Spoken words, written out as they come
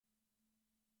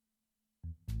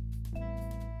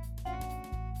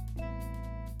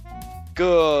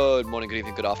Good morning, good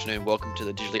evening, good afternoon. Welcome to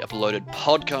the Digitally Uploaded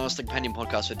Podcast, the companion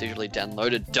podcast for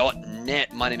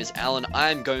digitallydownloaded.net. My name is Alan.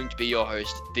 I'm going to be your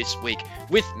host this week.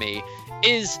 With me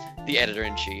is the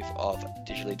editor-in-chief of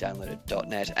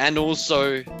digitallydownloaded.net and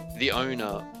also the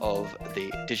owner of the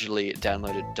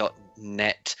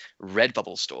digitallydownloaded.net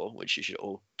Redbubble store, which you should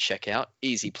all check out.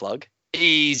 Easy plug,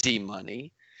 easy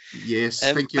money. Yes,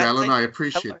 thank you, Alan. I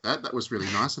appreciate that. That was really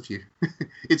nice of you.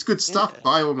 It's good stuff. Yeah.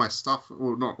 Buy all my stuff.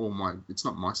 Well, not all my... It's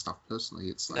not my stuff personally.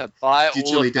 It's like buy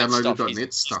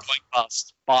digitallydownloaded.net stuff.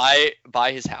 Buy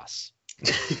his house.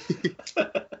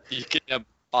 You can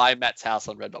buy Matt's house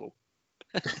on Redbubble.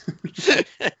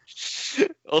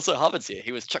 Also, Harvard's here.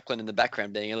 He was chuckling in the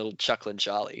background, being a little chuckling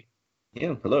Charlie.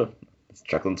 Yeah, hello.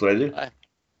 Chuckling's what I do.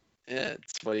 Yeah,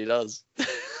 it's what he does. I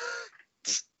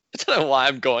don't know why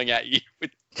I'm going at you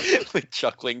with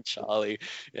chuckling Charlie.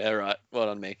 Yeah, right. Well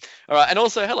on me. All right, and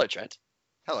also, hello, Trent.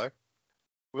 Hello.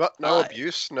 We got no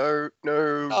abuse, no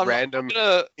random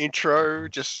intro.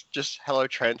 Just hello,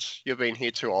 Trent. You've been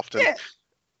here too often.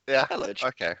 Yeah. Hello,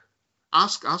 Trent. Okay.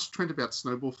 Ask Trent about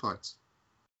snowball fights.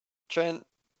 Trent,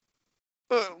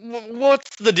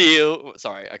 what's the deal?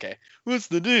 Sorry. Okay. What's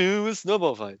the deal with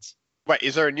snowball fights? Wait,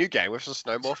 is there a new game with a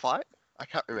snowball fight? I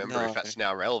can't remember if that's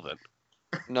now relevant.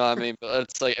 No, I mean, but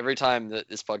it's like every time that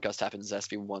this podcast happens, there has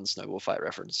to be one snowball fight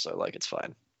reference, so like it's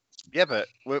fine. Yeah, but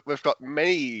we've got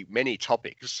many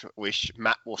topics which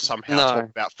Matt will somehow talk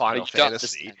about Final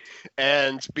Fantasy,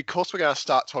 and because we're going to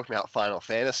start talking about Final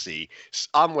Fantasy,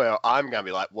 I'm going to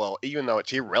be like, well, even though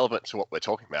it's irrelevant to what we're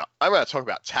talking about, I'm going to talk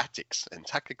about Tactics, and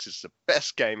Tactics is the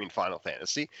best game in Final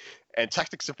Fantasy, and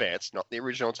Tactics Advance, not the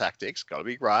original Tactics, got to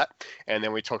be right, and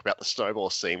then we talk about the snowball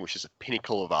scene, which is a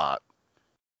pinnacle of art.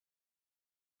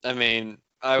 I mean,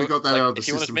 we got that out of the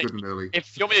system good and early.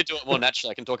 If you want me to do it more naturally,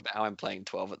 I can talk about how I'm playing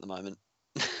 12 at the moment.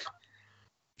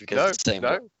 No,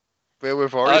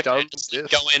 we've already done this.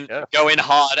 Go in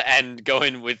hard and go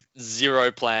in with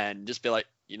zero plan. Just be like,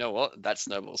 you know what? That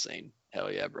snowball scene.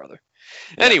 Hell yeah, brother.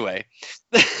 Yeah. Anyway,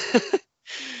 it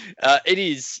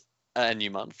is a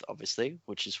new month, obviously,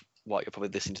 which is why you're probably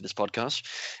listening to this podcast.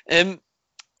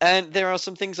 And there are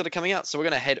some things that are coming out, so we're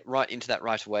going to head right into that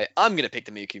right away. I'm going to pick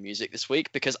the Miku music this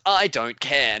week because I don't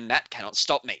care, and Nat cannot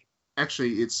stop me.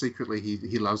 Actually, it's secretly,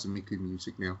 he loves the Miku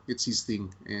music now. It's his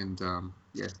thing, and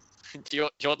yeah. Do you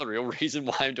want the real reason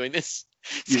why I'm doing this?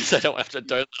 Because I don't have to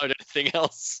download anything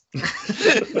else.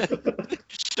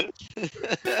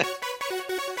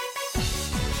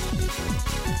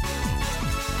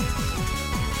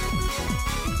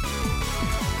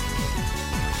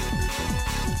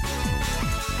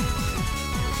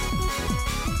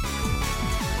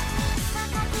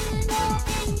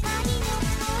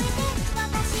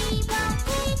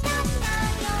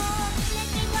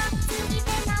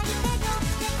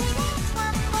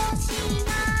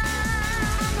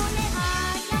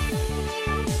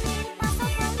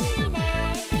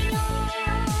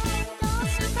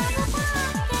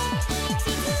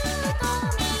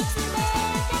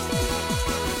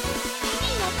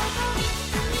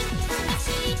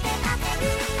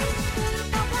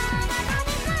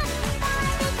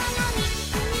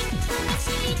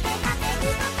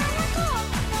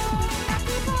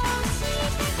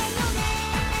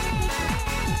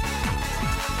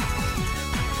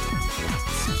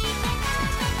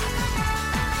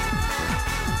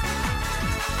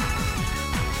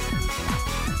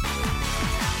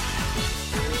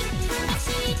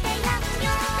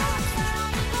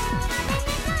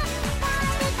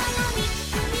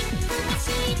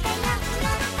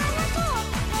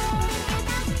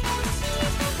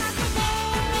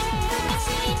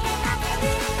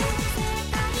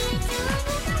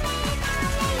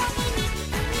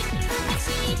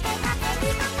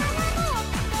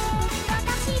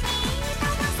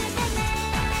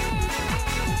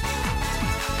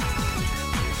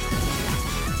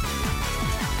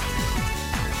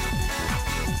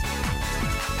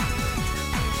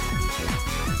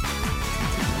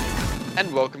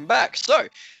 And welcome back. So,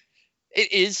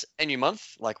 it is a new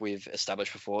month, like we've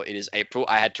established before. It is April.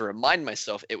 I had to remind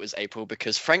myself it was April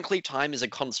because, frankly, time is a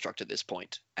construct at this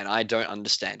point, and I don't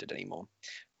understand it anymore.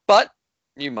 But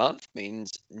new month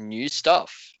means new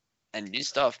stuff, and new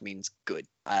stuff means good.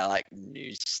 I like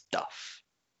new stuff.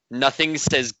 Nothing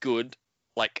says good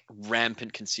like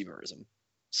rampant consumerism.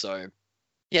 So,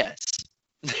 yes.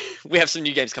 We have some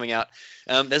new games coming out.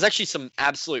 There's actually some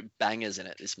absolute bangers in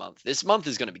it this month. This month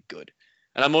is going to be good.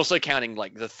 And I'm also counting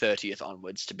like the 30th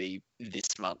onwards to be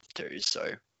this month too.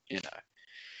 So, you know.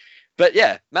 But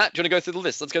yeah, Matt, do you want to go through the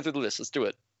list? Let's go through the list. Let's do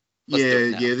it.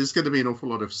 Yeah, there's going to be an awful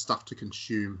lot of stuff to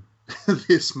consume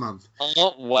this month. I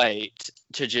can't wait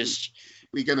to just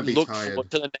we're going to be look tired.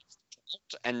 forward to the next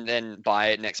product and then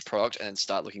buy next product and then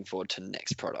start looking forward to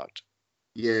next product.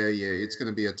 Yeah, it's going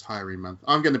to be a tiring month.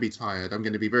 I'm going to be tired. I'm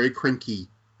going to be very cranky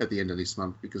at the end of this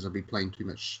month because I'll be playing too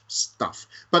much stuff.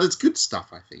 But it's good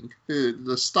stuff, I think.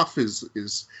 The stuff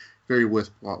is very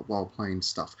worthwhile playing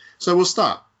stuff. So we'll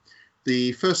start.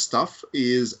 The first stuff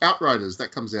is Outriders.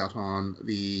 That comes out on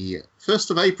the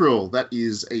 1st of April. That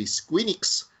is a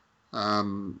Squeenix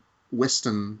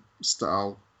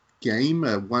Western-style game,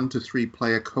 a 1 to 3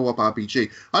 player co-op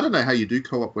RPG. I don't know how you do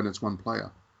co-op when it's one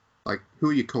player. Like, who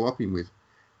are you co-oping with?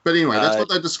 But anyway, that's what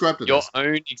they described it your as. Your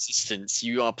own existence.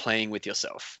 You are playing with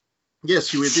yourself.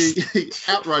 Yes, you would be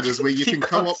Outriders, where you can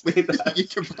co-op with, you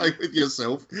can play with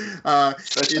yourself.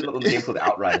 Such a little game called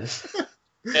Outriders.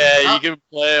 Yeah, you can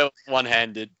play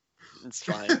one-handed. It's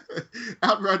fine.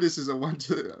 Outriders is a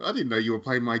I didn't know you were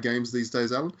playing my games these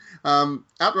days, Alan.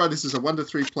 Outriders is a 1 to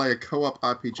 3 player co-op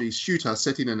RPG shooter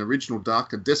set in an original,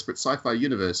 dark, and desperate sci-fi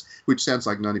universe, which sounds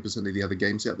like 90% of the other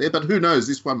games out there. But who knows?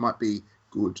 This one might be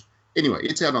good. Anyway,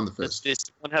 it's out on the 1st. Does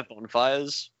this one have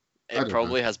bonfires? It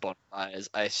probably has bonfires.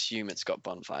 I assume it's got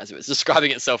bonfires. If it's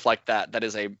describing itself like that, that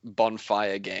is a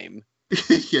bonfire game.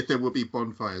 Yeah, there will be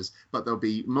bonfires, but there'll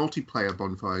be multiplayer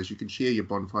bonfires. You can share your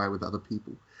bonfire with other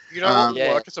people. You know what would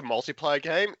work as a multiplayer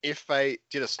game? If they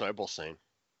did a snowball scene.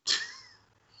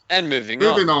 And moving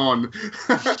on.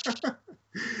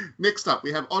 Next up,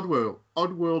 we have Oddworld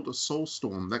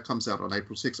Soulstorm. That comes out on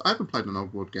April 6th. I haven't played an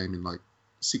Oddworld game in like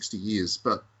 60 years,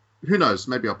 but who knows?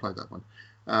 Maybe I'll play that one.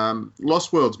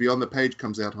 Lost Worlds Beyond the Page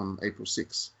comes out on April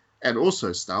 6th. And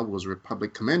also Star Wars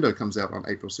Republic Commando comes out on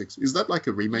April 6th. Is that like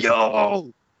a remake?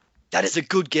 Yo! That is a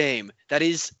good game. That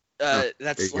is...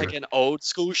 that's like an old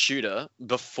school shooter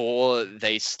before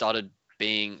they started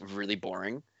being really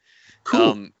boring.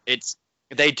 Cool.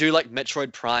 They do like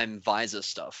Metroid Prime Visor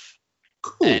stuff.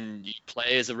 Cool. And you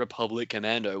play as a Republic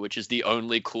Commando, which is the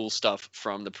only cool stuff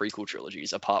from the prequel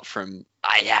trilogies, apart from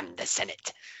I am the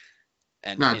Senate.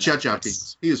 And Jar Jar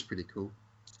Binks. He was pretty cool.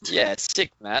 Yeah, it's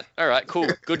sick, Matt. All right, cool.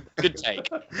 Good take.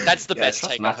 That's the best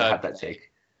take I've heard. That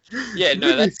take. Yeah,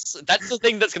 no, that's the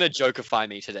thing that's going to jokify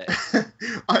me today.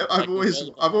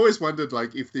 I've always wondered,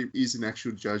 like, if there is an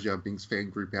actual Jar Jar Binks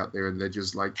fan group out there, and they're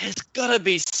just like, there's got to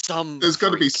be some. There's got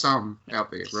to be some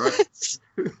out there, right?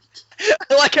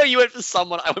 I like how you went for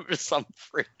someone. I went for some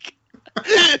freak.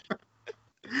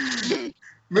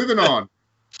 Moving on.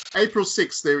 April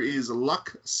 6th, there is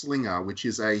Luck Slinger, which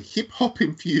is a hip-hop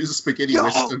infused spaghetti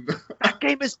western. That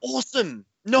game is awesome.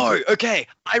 No, okay.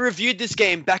 I reviewed this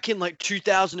game back in like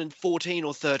 2014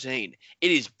 or 13.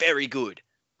 It is very good.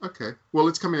 Okay. Well,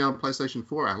 it's coming out on PlayStation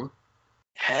 4, Alan.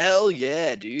 Hell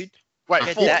yeah, dude. Wait,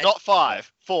 4, not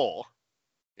 5. 4.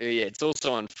 Yeah, it's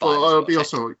also on 5. Well, it'll be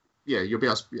also... Yeah, you'll be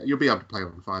able to play it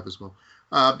on 5 as well.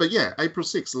 But yeah, April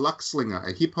 6th, Luck Slinger,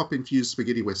 a hip-hop infused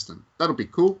spaghetti western. That'll be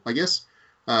cool, I guess.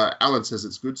 Alan says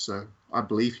it's good, so I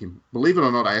believe him. Believe it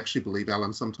or not, I actually believe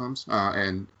Alan sometimes,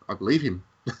 and I believe him.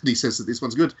 He says that this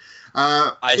one's good.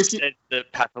 I said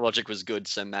that Pathologic was good,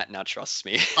 so Matt now trusts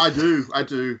me. I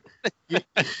do.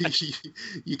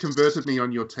 You converted me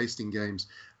on your tasting games.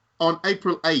 On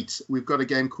April 8th, we've got a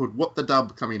game called What the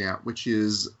Dub coming out, which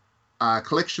is a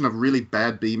collection of really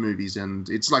bad B movies, and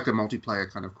it's like a multiplayer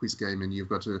kind of quiz game, and you've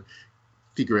got to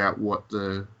figure out what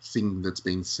the thing that's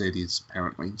being said is,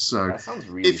 apparently. So that sounds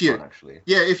really fun, actually.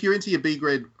 Yeah, if you're into your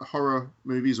B-grade horror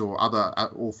movies or other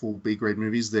awful B-grade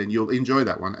movies, then you'll enjoy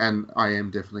that one, and I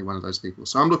am definitely one of those people.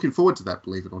 So I'm looking forward to that,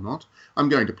 believe it or not. I'm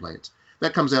going to play it.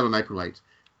 That comes out on April 8th.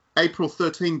 April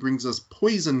 13 brings us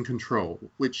Poison Control,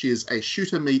 which is a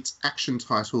shooter meets action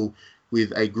title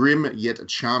with a grim yet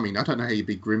charming, I don't know how you'd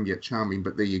be grim yet charming,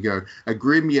 but there you go, a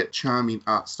grim yet charming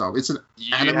art style. It's an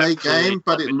anime game,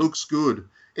 but it looks good.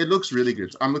 It looks really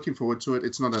good. I'm looking forward to it.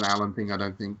 It's not an Alan thing, I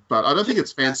don't think, but I don't think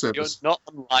it's fan service. You're not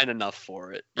online enough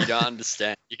for it. You don't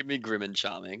understand. You can be grim and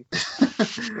charming.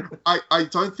 I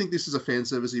don't think this is a fan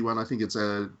servicey one. I think it's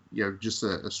just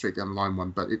a straight down the line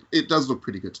one, but it does look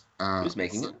pretty good. Who's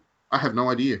making it? I have no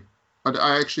idea.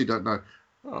 I actually don't know.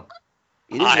 Oh.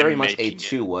 It is very much a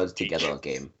two words together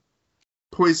game.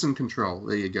 Poison Control.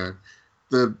 There you go.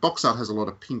 The box art has a lot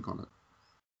of pink on it,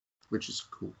 which is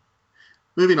cool.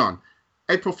 Moving on.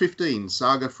 April 15,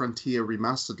 Saga Frontier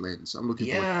Remastered Lens. I'm looking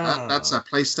forward to that. That's a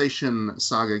PlayStation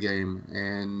Saga game,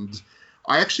 and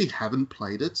I actually haven't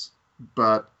played it,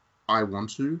 but I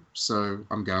want to, so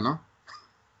I'm gonna.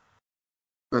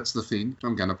 That's the thing.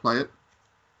 I'm gonna play it.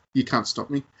 You can't stop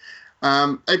me.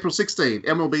 April 16,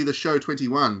 MLB The Show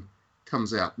 21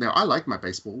 comes out. Now, I like my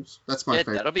baseballs. That's my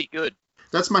favorite. That'll be good.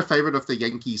 That's my favorite of the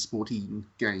Yankee sporting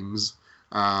games.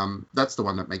 That's the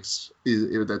one that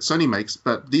Sony makes.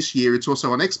 But this year it's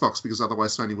also on Xbox because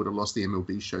otherwise Sony would have lost the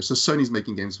MLB show. So Sony's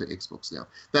making games for Xbox now.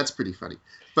 That's pretty funny.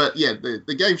 But yeah,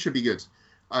 the game should be good.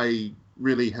 I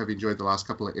really have enjoyed the last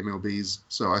couple of MLBs,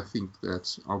 so I think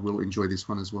that I will enjoy this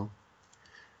one as well.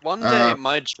 One day,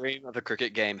 my dream of a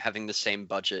cricket game having the same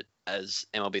budget as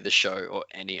MLB The Show or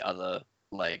any other,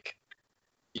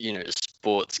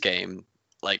 sports game,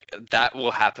 that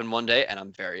will happen one day, and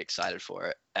I'm very excited for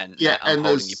it. And I'm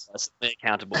holding you personally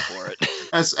accountable for it.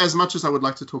 As much as I would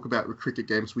like to talk about cricket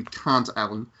games, we can't,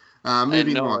 Alan.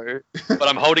 Moving on. But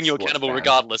I'm holding you accountable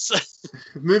regardless.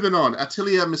 Moving on.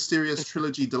 Atelier Mysterious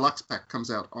Trilogy Deluxe Pack comes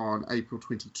out on April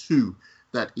 22.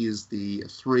 That is the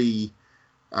 3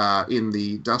 in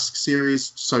the Dusk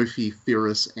series, Sophie,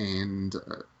 Ferris, and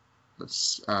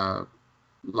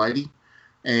Lady.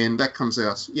 And that comes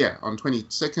out, on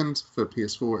 22nd for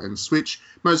PS4 and Switch.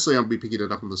 Mostly I'll be picking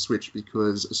it up on the Switch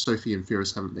because Sophie and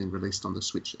Ferris haven't been released on the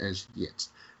Switch as yet.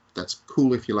 That's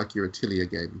cool if you like your Atelier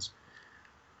games.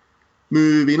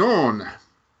 Moving on,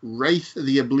 Wraith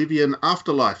the Oblivion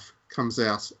Afterlife comes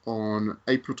out on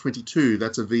April 22.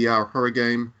 That's a VR horror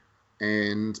game,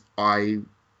 and I'm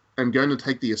going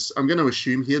to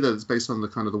assume here that it's based on the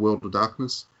kind of the World of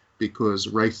Darkness, because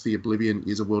Wraith the Oblivion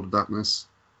is a World of Darkness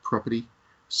property.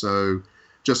 So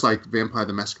just like Vampire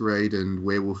the Masquerade and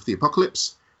Werewolf the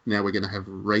Apocalypse, now we're going to have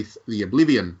Wraith the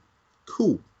Oblivion.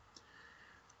 Cool.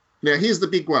 Now, here's the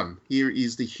big one. Here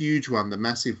is the huge one, the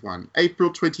massive one.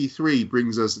 April 23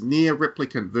 brings us Nier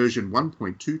Replicant version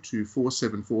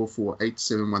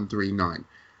 1.22474487139.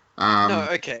 No,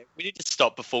 okay. We need to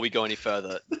stop before we go any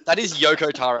further. That is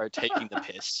Yoko Taro taking the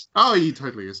piss. Oh, he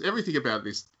totally is. Everything about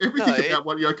this, about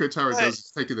what Yoko Taro does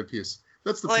is taking the piss.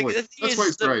 That's the point. That's why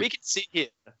it's great. We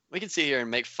can sit here and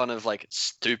make fun of,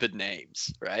 stupid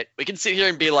names, right? We can sit here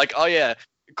and be like, oh, yeah,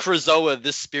 Krazoa,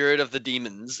 the Spirit of the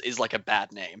Demons, is a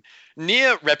bad name.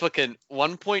 Nier Replicant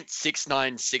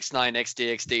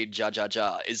 1.6969xdxd ja ja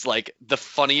ja is the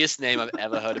funniest name I've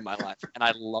ever heard in my life, and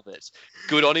I love it.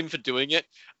 Good on him for doing it.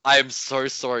 I am so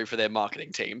sorry for their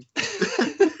marketing team.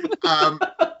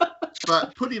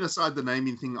 But putting aside the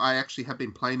naming thing, I actually have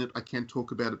been playing it. I can't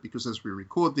talk about it because as we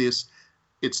record this,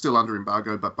 it's still under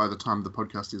embargo, but by the time the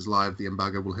podcast is live, the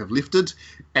embargo will have lifted.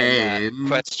 And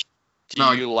question.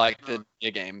 Do you like the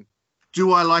Nier game?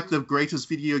 Do I like the greatest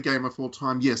video game of all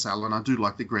time? Yes, Alan, I do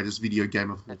like the greatest video game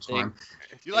of all time.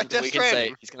 If you like Death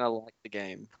Stranding, he's going to like the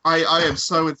game. I am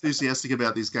so enthusiastic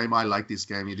about this game. I like this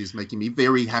game. It is making me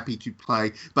very happy to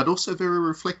play, but also very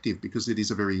reflective because it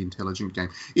is a very intelligent game.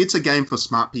 It's a game for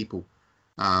smart people,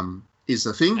 is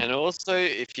the thing. And also,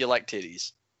 if you like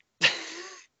titties.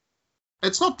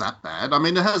 It's not that bad. I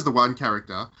mean, it has the one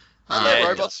character. Are there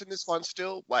robots in this one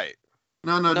still? Wait.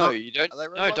 No, you don't.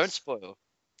 No, don't spoil.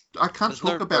 I can't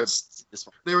talk about this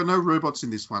one. There are no robots in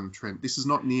this one, Trent. This is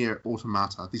not Nier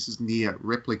Automata. This is Nier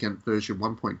Replicant version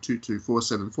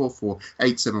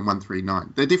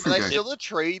 1.22474487139. They're different games. Are they still the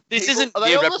tree? This isn't. Are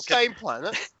they on the same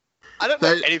planet? I don't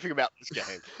know anything about this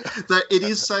game. It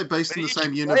is based in the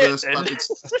same universe, but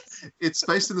it's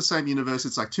based in the same universe.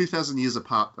 It's 2,000 years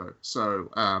apart, though. So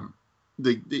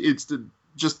it's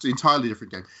just entirely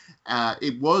different game.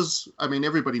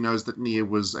 Everybody knows that Nier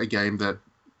was a game that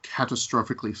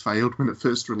catastrophically failed when it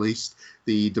first released.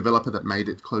 The developer that made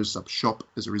it closed up shop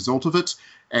as a result of it,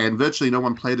 and virtually no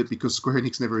one played it because Square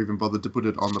Enix never even bothered to put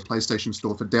it on the PlayStation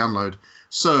Store for download.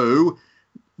 So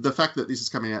the fact that this is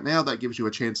coming out now, that gives you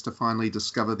a chance to finally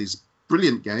discover this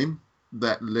brilliant game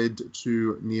that led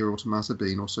to Nier Automata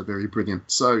being also very brilliant.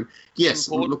 So yes,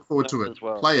 look forward to it.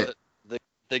 Well, play it.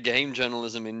 The game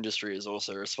journalism industry is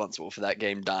also responsible for that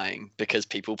game dying because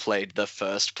people played the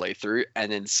first playthrough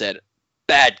and then said,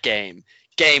 bad game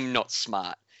not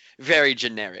smart, very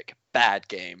generic, bad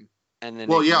game. And then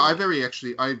I very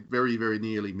very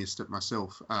nearly missed it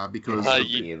myself because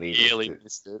you nearly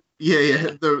missed it.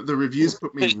 Yeah. The reviews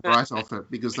put me right off it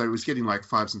because they was getting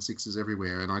 5s and 6s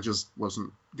everywhere, and I just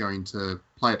wasn't going to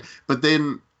play it. But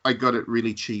then I got it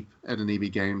really cheap at an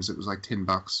EB Games. It was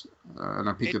 $10, and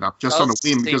I picked it up just on a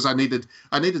whim because I needed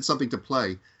something to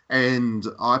play, and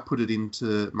I put it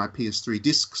into my PS3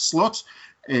 disc slot.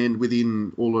 And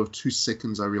within all of 2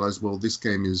 seconds, I realized, well, this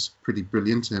game is pretty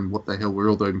brilliant, and what the hell were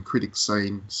all those critics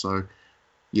saying? So,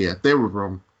 yeah, they were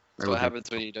wrong. That's what happens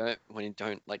when you don't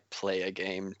play a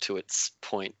game to its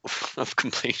point of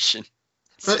completion.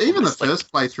 But even the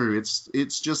first playthrough,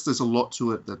 it's just there's a lot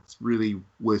to it that's really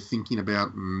worth thinking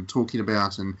about and talking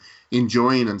about and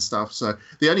enjoying and stuff. So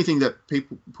the only thing that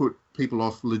put people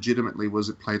off legitimately was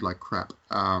it played like crap.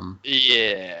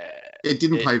 It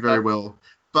didn't play very well,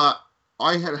 but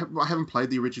I haven't played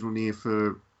the original Nier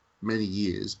for many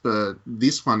years, but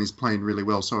this one is playing really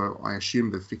well, so I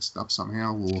assume they've fixed it up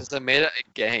somehow. Because they made it a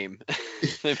game.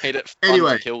 They made it fun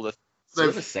Anyway, to kill the... We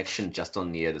have a section just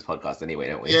on Nier this podcast anyway,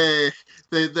 don't we? Yeah,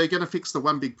 they're going to fix the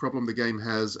one big problem the game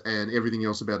has, and everything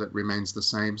else about it remains the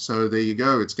same. So there you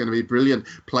go. It's going to be brilliant.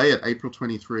 Play it April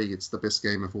 23. It's the best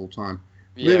game of all time.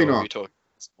 Moving on.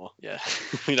 Yeah,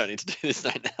 we don't need to do this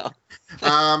right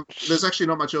now. There's actually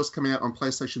not much else coming out on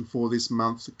PlayStation 4 this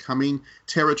month.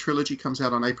 Terra Trilogy comes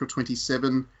out on April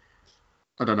 27.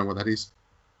 I don't know what that is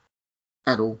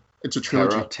at all. It's a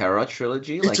trilogy. Terra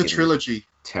Trilogy? It's a trilogy.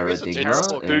 Terra Digna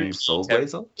and Soul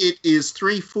Blazer? It is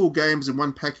 3 full games in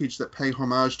one package that pay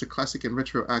homage to classic and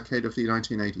retro arcade of the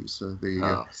 1980s. So there you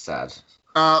go. Sad.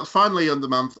 Finally, on the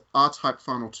month, R-Type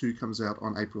Final 2 comes out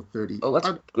on April 30. Oh,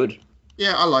 that's good.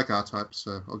 Yeah, I like R-Type,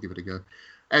 so I'll give it a go.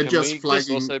 And Can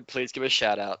we also please give a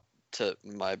shout out to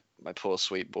my poor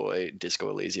sweet boy Disco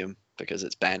Elysium, because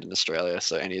it's banned in Australia.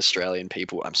 So any Australian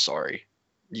people, I'm sorry,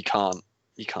 you can't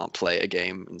play a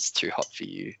game. It's too hot for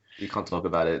you. You can't talk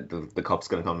about it. The cop's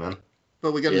gonna come, man.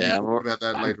 But we're going to talk about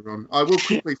that later on. I will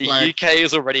quickly flag... The UK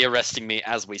is already arresting me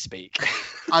as we speak.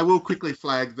 I will quickly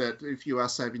flag that if you are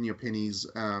saving your pennies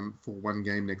for one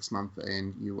game next month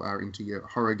and you are into your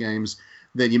horror games,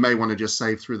 then you may want to just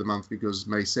save through the month, because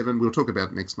May 7, we'll talk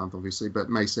about it next month, obviously, but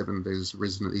May 7, there's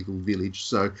Resident Evil Village.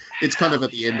 So it's kind of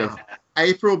at the end of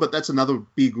April, but that's another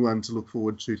big one to look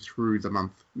forward to through the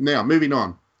month. Now, moving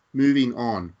on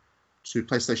to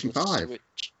PlayStation 5.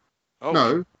 Oh,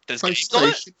 no,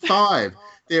 PlayStation 5.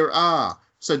 There are.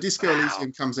 So Disco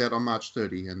Elysium comes out on March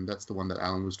 30, and that's the one that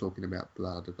Alan was talking about,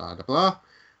 blah, blah, blah, blah.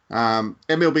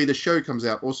 MLB The Show comes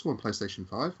out also on PlayStation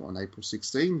 5 on April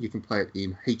 16. You can play it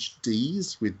in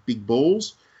HDs with big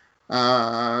balls.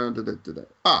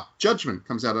 Judgment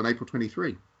comes out on April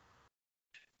 23.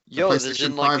 Yo, this is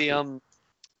like the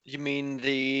you mean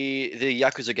the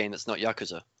Yakuza game that's not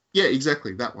Yakuza? Yeah,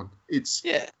 exactly, that one. It's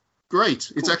great.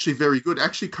 Cool. It's actually very good.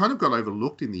 Actually kind of got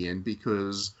overlooked in the end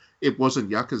because it wasn't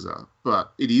Yakuza,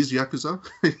 but it is Yakuza.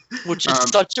 Which is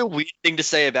such a weird thing to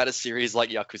say about a series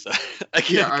like Yakuza. A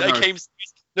game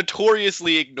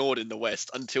notoriously ignored in the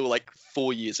West until like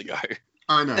 4 years ago.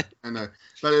 I know.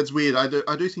 But it's weird. I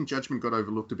do think Judgment got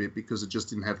overlooked a bit because it just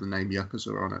didn't have the name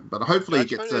Yakuza on it. But hopefully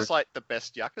Judgment it gets... is like the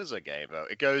best Yakuza game, though.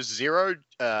 It goes 0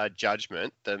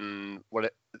 Judgment, then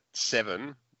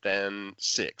 7, then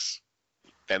 6,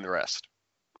 then the rest.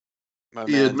 Not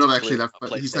actually that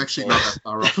far. He's actually not that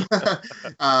far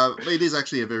off. It is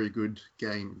actually a very good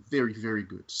game. Very, very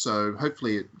good. So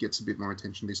hopefully it gets a bit more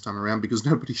attention this time around, because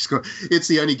nobody's got... It's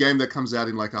the only game that comes out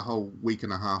in like a whole week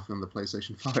and a half on the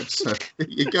PlayStation 5. So there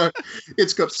you go.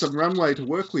 It's got some runway to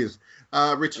work with.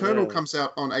 Returnal comes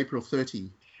out on April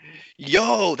 30.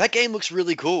 Yo, that game looks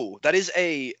really cool. That is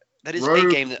a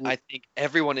game that I think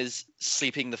everyone is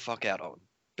sleeping the fuck out on,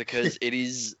 because it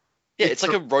is... Yeah, it's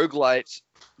like a roguelite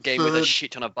game with a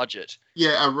shit ton of budget.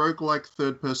 Yeah, a roguelike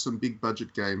third-person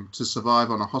big-budget game to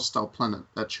survive on a hostile planet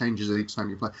that changes each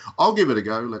time you play. I'll give it a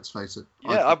go, let's face it.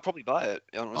 Yeah, I'll probably buy it,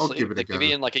 honestly. I'll give it a go.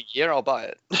 Maybe in like a year, I'll buy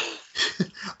it.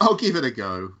 I'll give it a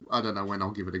go. I don't know when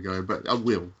I'll give it a go, but I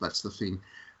will. That's the thing.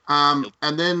 And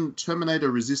then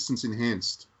Terminator Resistance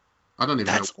Enhanced. I don't even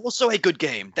know. That's also a good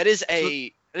game. That is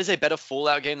a better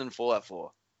Fallout game than Fallout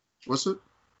 4. Was it?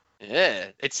 Yeah,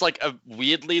 it's like a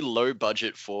weirdly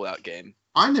low-budget Fallout game.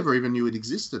 I never even knew it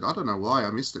existed. I don't know why.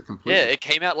 I missed it completely. Yeah, it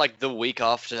came out like the week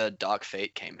after Dark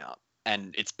Fate came out.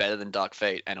 And it's better than Dark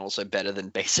Fate, and also better than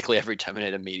basically every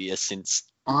Terminator media since...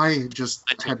 I just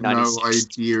had no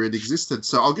idea it existed,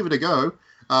 so I'll give it a go.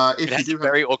 It has a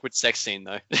very awkward sex scene,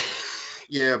 though.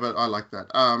 Yeah, but I like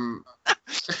that.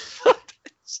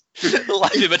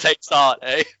 Life imitates art,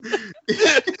 eh?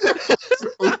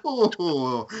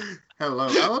 Oh, hello,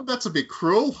 Alan. That's a bit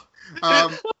cruel.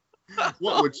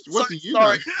 What do you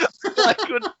know? I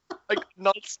could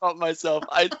not stop myself.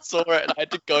 I saw it and I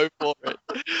had to go for it.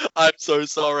 I'm so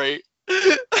sorry.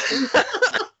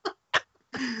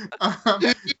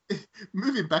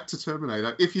 Moving back to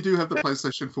Terminator, if you do have the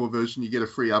PlayStation 4 version, you get a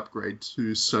free upgrade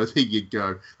too, so there you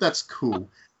go. That's cool.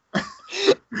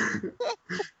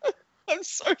 I'm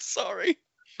so sorry.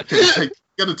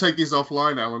 Gotta take this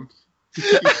offline, Alan.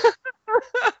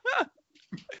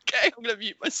 Okay, I'm gonna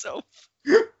mute myself.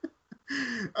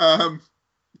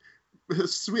 The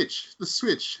Switch.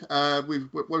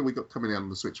 What have we got coming out on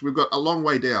the Switch? We've got A Long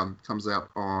Way Down, comes out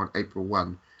on April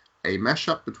 1. A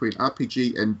mashup between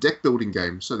RPG and deck building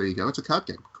game. So there you go. It's a card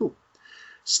game. Cool.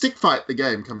 Stick Fight, the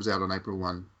game, comes out on April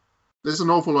 1. There's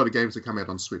an awful lot of games that come out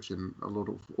on Switch, and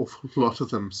awful lot of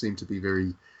them seem to be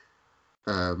very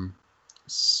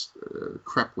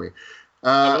crapware.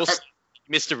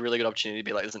 missed a really good opportunity to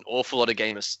be like, there's an awful lot of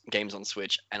games on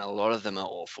Switch, and a lot of them are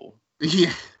awful.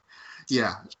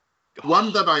 Yeah.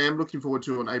 One that I am looking forward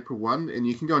to on April 1, and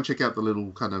you can go and check out the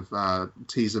little kind of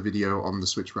teaser video on the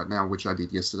Switch right now, which I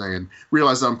did yesterday, and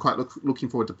realize that I'm quite looking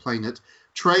forward to playing it.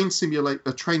 Train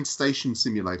Station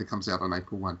Simulator comes out on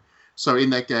April 1. So in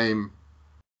that game,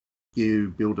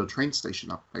 you build a train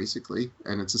station up, basically,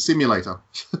 and it's a simulator.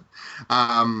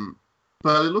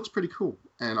 But it looks pretty cool,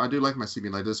 and I do like my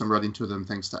simulators. I'm right into them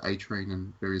thanks to A-Train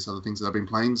and various other things that I've been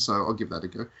playing, so I'll give that a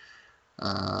go.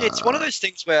 It's one of those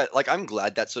things where, like, I'm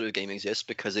glad that sort of game exists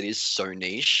because it is so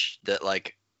niche that,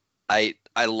 like, I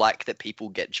like that people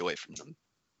get joy from them.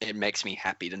 It makes me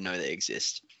happy to know they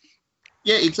exist.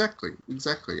 Yeah, exactly.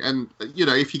 And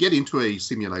if you get into a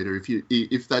simulator,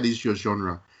 if that is your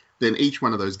genre, then each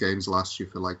one of those games lasts you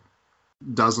for like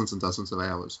dozens and dozens of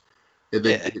hours.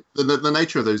 The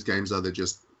nature of those games are they're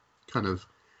just kind of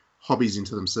hobbies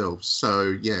into themselves.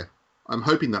 So yeah, I'm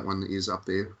hoping that one is up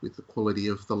there with the quality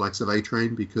of the likes of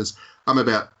A-Train, because I'm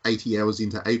about 80 hours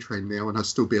into A-Train now and I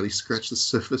still barely scratched the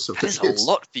surface of it. That is a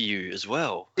lot for you as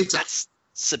well. That's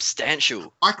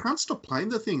substantial. I can't stop playing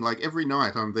the thing. Like every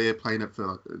night I'm there playing it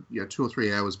for 2 or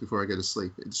 3 hours before I go to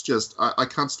sleep. It's just I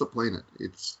can't stop playing it.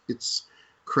 It's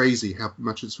crazy how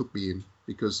much it's hooked me in,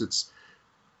 because it's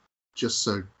just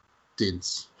so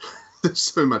dense. There's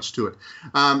so much to it.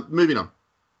 Moving on.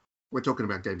 We're talking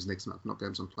about games next month, not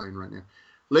games I'm playing right now.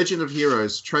 Legend of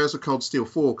Heroes, Trails of Cold Steel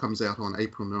 4 comes out on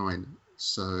April 9.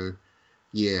 So,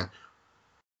 yeah.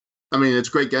 I mean, it's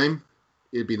a great game.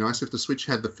 It'd be nice if the Switch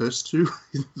had the first two,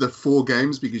 the 4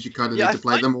 games, because you kind of need to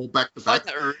play them all back to back.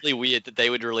 I find it really weird that they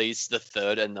would release the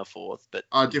 3rd and the 4th, but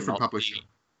different publisher.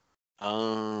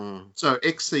 Oh. So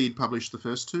Xseed published the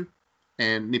first 2,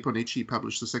 and Nippon Ichi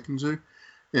published the second 2.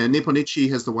 And Nippon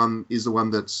Ichi is the one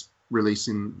that's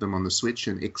releasing them on the Switch,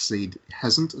 and Xseed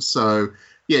hasn't. So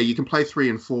yeah, you can play 3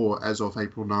 and 4 as of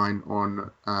April 9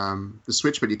 on the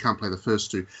Switch, but you can't play the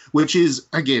first 2, which is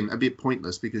again a bit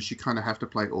pointless because you kind of have to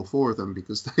play all 4 of them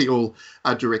because they all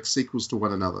are direct sequels to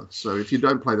one another. So if you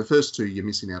don't play the first 2, you're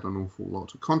missing out on an awful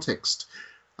lot of context,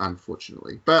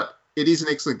 unfortunately. But it is an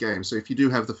excellent game. So if you do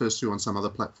have the first 2 on some other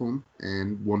platform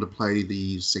and want to play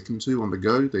the second 2 on the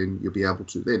go, then you'll be able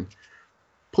to then.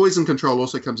 Poison Control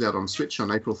also comes out on Switch on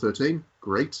April 13.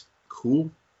 Great. Cool.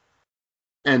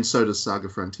 And so does Saga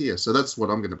Frontier. So that's what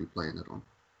I'm going to be playing it on.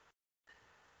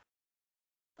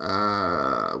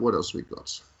 What else we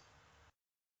got?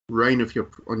 Reign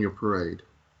on Your Parade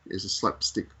is a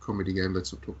slapstick comedy game.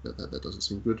 Let's not talk about that. That doesn't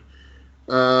seem good.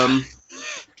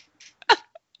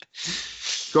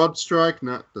 Godstrike,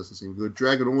 no, doesn't seem good.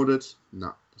 Dragon Audit,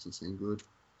 no, doesn't seem good.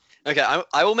 Okay,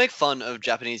 I will make fun of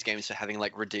Japanese games for having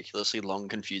like ridiculously long,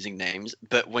 confusing names.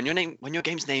 But when your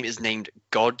game's name is named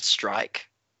Godstrike,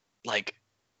 like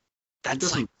that's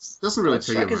doesn't really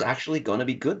tell you. Godstrike is actually gonna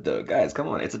be good though, guys. Come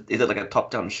on, is it like a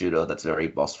top-down shooter that's very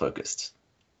boss focused?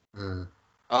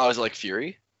 Oh, is it like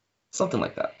Fury? Something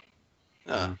like that.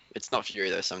 It's not Fury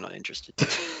though, so I'm not interested.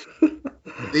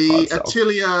 The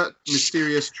Atelier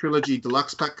Mysterious Trilogy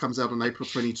Deluxe Pack comes out on April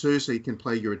 22, so you can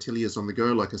play your Ateliers on the go,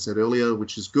 like I said earlier,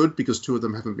 which is good because 2 of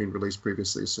them haven't been released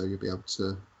previously, so you'll be able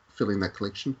to fill in that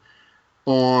collection.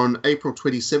 On April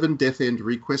 27, Death End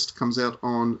Request comes out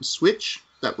on Switch.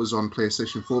 That was on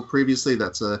PlayStation 4 previously.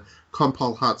 That's a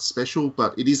Compile Hearts special,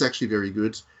 but it is actually very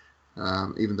good,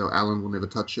 even though Alan will never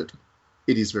touch it.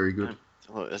 It is very good.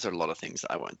 Well, there's a lot of things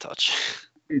that I won't touch.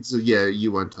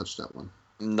 You won't touch that one.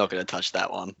 I'm not going to touch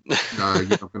that one. No, you're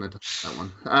not going to touch that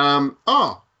one.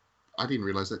 I didn't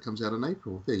realize that comes out in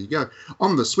April. There you go.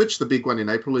 On the Switch, the big one in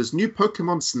April is new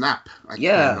Pokemon Snap.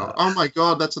 Oh my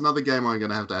god, that's another game I'm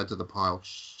going to have to add to the pile.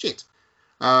 Shit.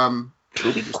 It'll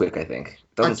be quick, I think.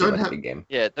 Doesn't seem like a big game.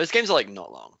 Yeah, those games are like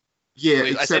not long.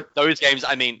 Yeah, I said those games.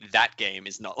 I mean that game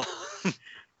is not long.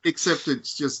 Except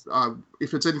it's just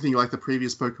if it's anything like the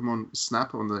previous Pokemon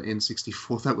Snap on the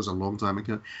N64, that was a long time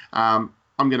ago.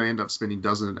 I'm going to end up spending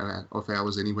dozens of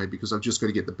hours anyway because I've just got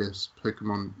to get the best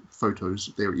Pokemon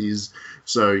photos there is.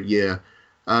 So, yeah.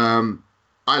 I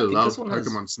love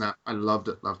Pokemon Snap. I loved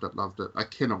it. I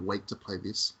cannot wait to play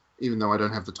this, even though I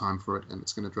don't have the time for it, and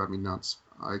it's going to drive me nuts.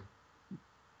 I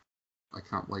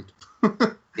can't wait.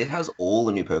 It has all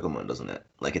the new Pokemon, doesn't it?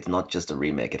 Like, it's not just a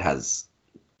remake. It has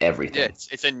everything. Yeah,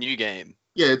 it's a new game.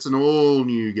 Yeah, it's an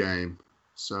all-new game.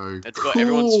 So it's got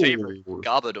everyone's favorite,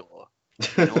 Garbodor.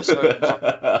 And also,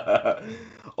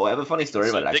 I have a funny story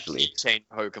about it, actually. The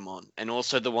Pokemon, and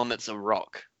also the one that's a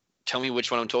rock. Tell me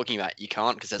which one I'm talking about. You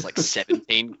can't, because there's like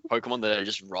 17 Pokemon that are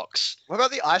just rocks. What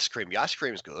about the ice cream? The ice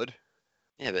cream's good.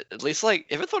 Yeah, but at least, like,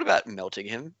 ever thought about melting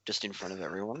him just in front of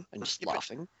everyone and just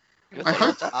laughing? I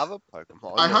hope other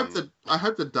Pokemon. I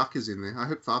hope the duck is in there. I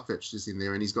hope Farfetch'd is in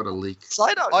there and he's got a leak.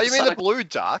 Psyduck. Oh, you mean the blue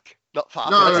duck? Not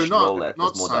Farfetch'd? No, That's not Rowlet.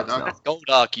 There's more ducks Psyduck. now.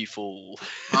 Golduck, you fool.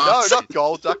 No, not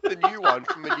Golduck, the new one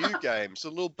from the new game. It's a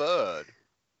little bird.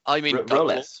 I mean,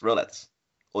 Rolets.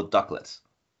 Or Ducklets.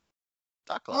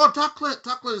 Ducklet. Oh, Ducklet!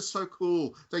 Ducklet is so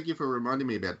cool. Thank you for reminding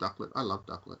me about Ducklet. I love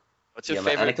Ducklet. What's your Yeah, my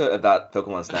favorite? anecdote about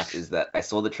Pokemon Snap is that I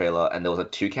saw the trailer and there was a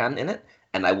toucan in it,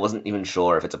 and I wasn't even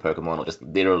sure if it's a Pokemon or just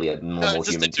literally a normal just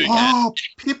a human toucan. toucan. Oh,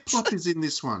 Piplup is in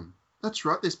this one. That's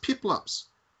right. There's Piplups.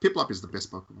 Piplup is the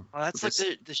best Pokemon. Oh, that's The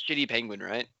like best. the shitty penguin,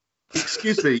 right?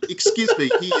 Excuse me.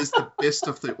 He is the best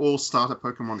of the all-starter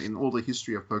Pokemon in all the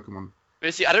history of Pokemon.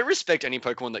 But see, I don't respect any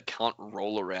Pokemon that can't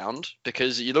roll around,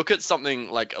 because you look at something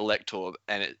like Electorb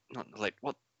and it, not like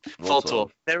what,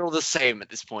 Voltorb, they're all the same at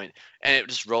this point, and it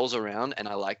just rolls around, and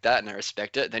I like that and I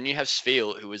respect it. Then you have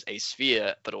Spheal, who is a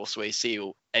sphere but also a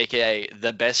seal, aka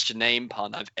the best name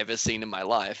pun I've ever seen in my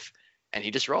life, and he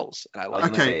just rolls, and I like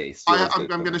it. Okay,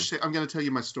 I'm going to tell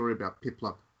you my story about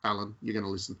Piplup, Alan. You're going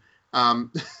to listen.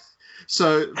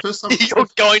 So first time You're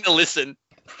going to listen.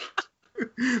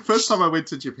 First time I went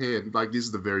to Japan, like this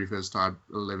is the very first time,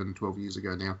 11, 12 years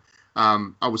ago now.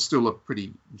 I was still a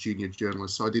pretty junior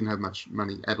journalist, so I didn't have much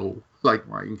money at all. Like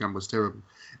my income was terrible.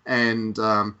 And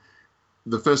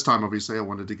the first time, obviously, I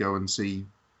wanted to go and see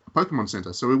a Pokemon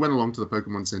Center. So we went along to the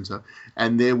Pokemon Center,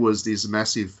 and there was this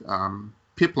massive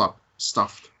Piplup,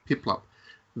 stuffed Piplup,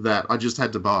 that I just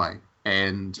had to buy.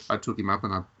 And I took him up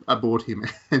and I bought him.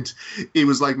 And it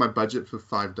was like my budget for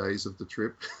 5 days of the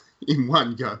trip. In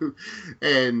one go,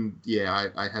 and yeah,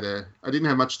 I didn't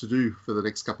have much to do for the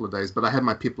next couple of days, but I had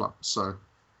my Piplup, so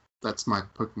that's my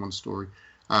Pokemon story.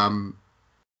 And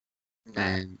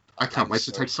I can't wait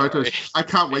to take photos. I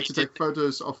can't wait to take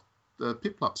photos of the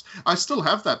Piplups. I still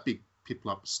have that big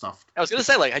Piplup stuffed. I was gonna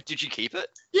say, like, did you keep it?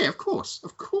 Yeah, of course.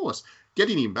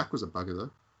 Getting him back was a bugger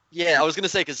though. Yeah, I was gonna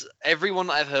say, because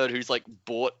everyone I've heard who's like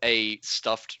bought a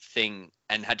stuffed thing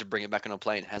and had to bring it back on a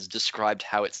plane has described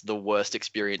how it's the worst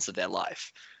experience of their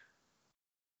life.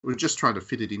 We're just trying to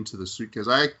fit it into the suitcase.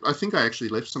 I think I actually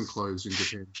left some clothes in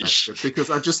Japan because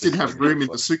I just didn't have room in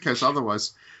the suitcase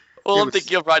otherwise. All I'm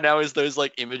thinking of right now is those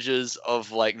like images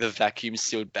of like the vacuum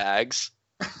sealed bags,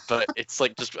 but it's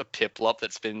like just a Piplup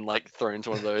that's been like thrown into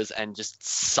one of those and just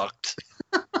sucked.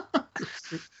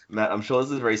 Matt, I'm sure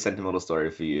this is a very sentimental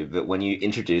story for you, but when you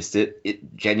introduced it,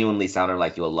 it genuinely sounded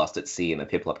like you were lost at sea and a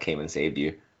Piplup came and saved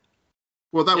you.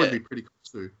 Well, that would be pretty cool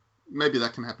too. Maybe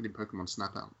that can happen in Pokemon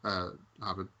Snap out,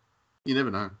 Harvard. You never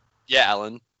know. Yeah,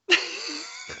 Alan.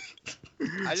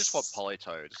 I just want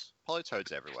Politoads.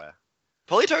 Politoads everywhere.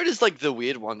 Politoed is like the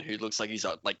weird one who looks like he's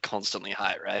like constantly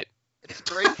high, right? It's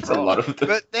green That's a lot of them.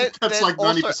 But That's like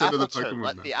 90% of the Pokemon.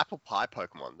 Like the apple pie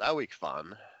Pokemon. That would be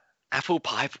fun. Apple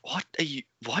pie? What are you?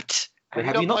 What? Wait,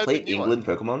 have you not played England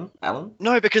Pokemon, Alan?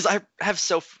 No, because I have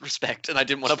self-respect and I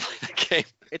didn't want to play that game.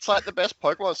 It's like the best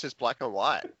Pokemon since Black and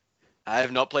White. I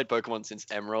have not played Pokemon since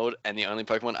Emerald, and the only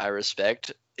Pokemon I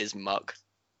respect is Muk.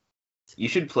 You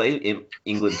should play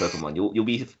England Pokemon.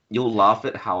 You'll laugh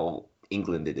at how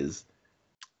England it is.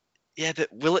 Yeah, but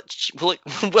will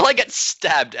I get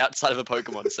stabbed outside of a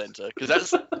Pokemon Center? Because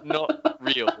that's not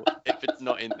real if it's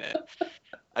not in there.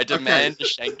 I demand a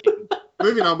shanking.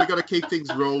 Moving on, we got to keep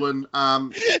things rolling.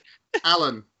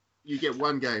 Alan, you get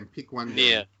one game. Pick one game.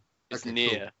 Near. It's Okay, near.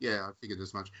 cool. Yeah, I figured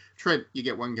as much. Trent, you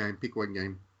get one game. Pick one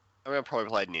game. I'm gonna probably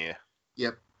play Nier.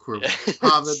 Yep, cool. Yeah.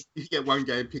 Harvard, you get one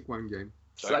game. Pick one game.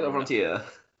 Saga Frontier.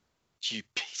 You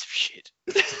piece of shit.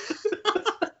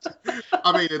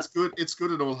 I mean, it's good. It's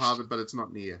good in all Harvard, but it's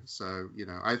not near. So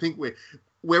I think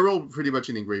we're all pretty much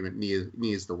in agreement.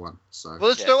 Near's the one. So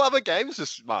Well, there's no other games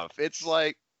this month. It's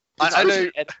like I'm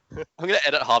going to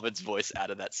edit Harvard's voice out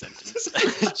of that sentence.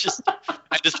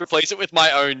 I just replace it with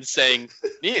my own saying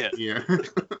near. Yeah.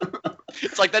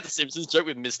 It's like that Simpsons joke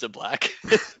with Mr. Black.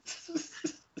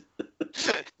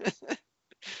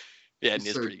 Yeah,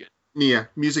 Near's pretty good.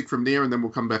 Near. Music from Near, and then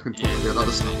we'll come back and talk about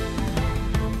other stuff. No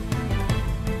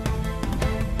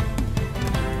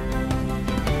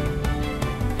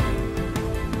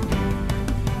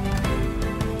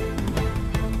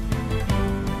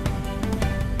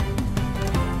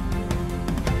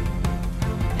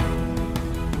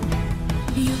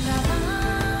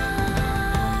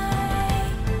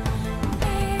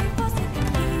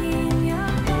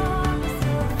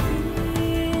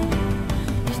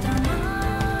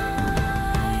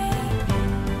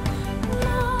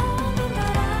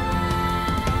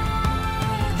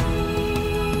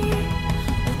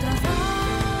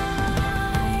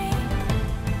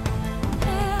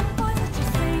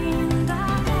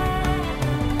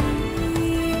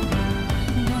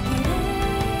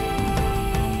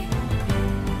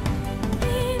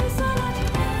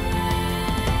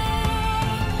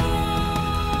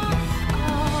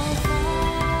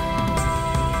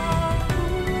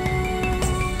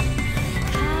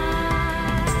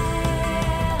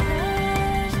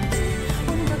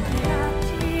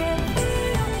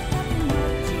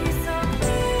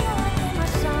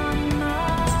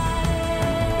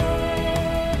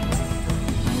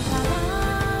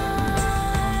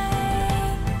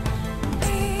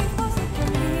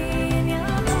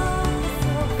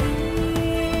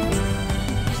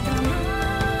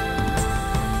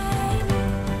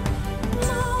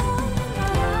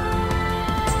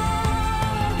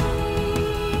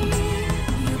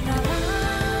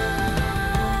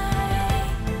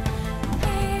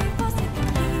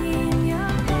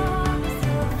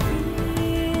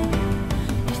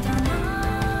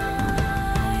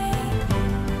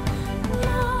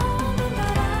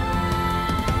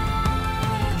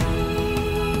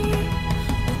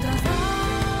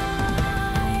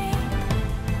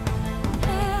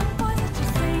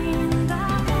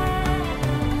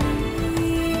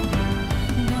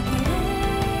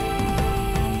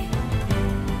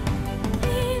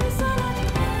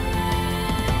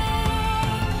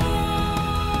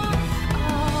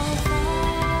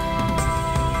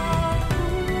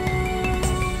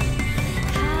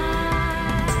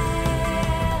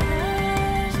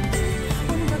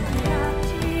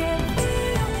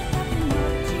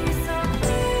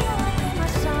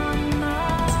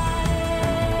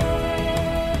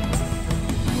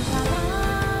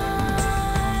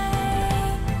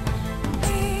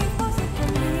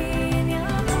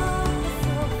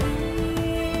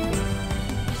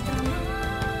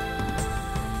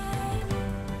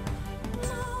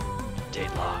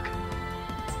log.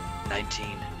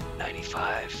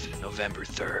 1995, November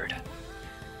 3rd.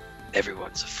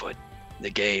 Everyone's afoot. The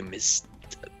game is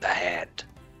the hand.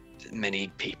 Many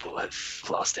people have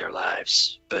lost their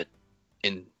lives, but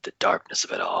in the darkness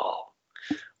of it all,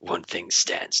 one thing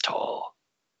stands tall.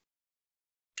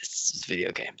 This is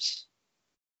video games.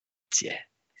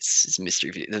 It's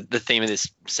mystery video. The theme of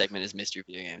this segment is mystery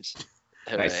video games.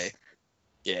 Hooray. Nice.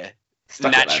 Yeah.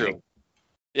 Stuck at Natural.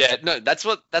 Yeah, no, that's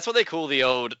what they call the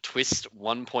old twist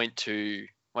 1.2.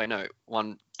 Wait, no,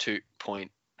 1.2 point.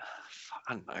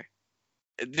 I don't know.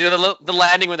 The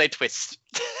landing when they twist.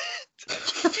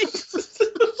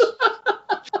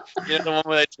 You know the one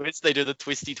where they twist? They do the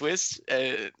twisty twist,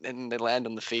 and they land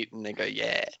on the feet, and they go,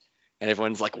 yeah, and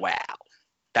everyone's like, wow.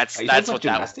 That's what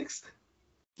gymnastics?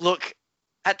 Look,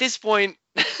 at this point,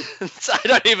 I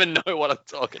don't even know what I'm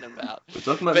talking about. We're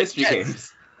talking about mystery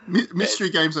games.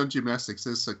 Mystery games and gymnastics.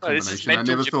 There's a combination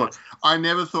I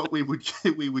never thought we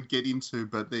would get into,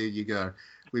 but there you go.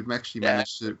 We've actually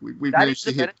managed to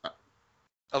hit.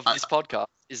 Of this podcast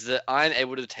is that I'm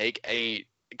able to take a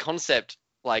concept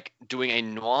like doing a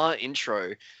noir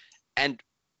intro and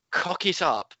cock it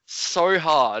up so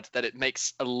hard that it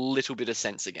makes a little bit of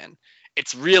sense again.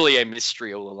 It's really a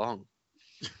mystery all along.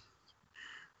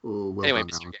 Oh, well anyway,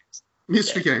 done,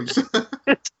 mystery Alan. games. Mystery games.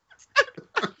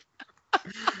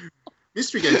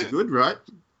 Mystery games are good, right?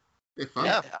 They're fun.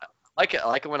 Yeah, I like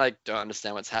it when I don't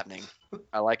understand what's happening.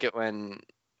 I like it when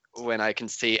I can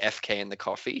see FK in the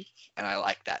coffee, and I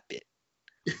like that bit.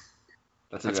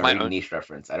 That's a very niche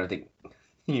reference. I don't think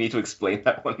you need to explain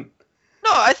that one.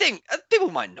 No, I think people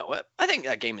might know it. I think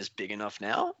that game is big enough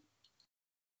now.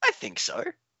 I think so.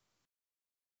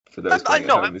 For those playing at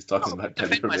home, he's talking about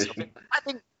Deadly Premonition. I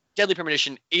think Deadly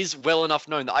Premonition is well enough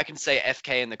known that I can say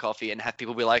FK in the coffee and have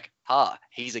people be like,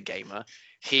 he's a gamer.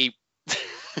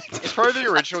 It's probably the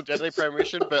original Deadly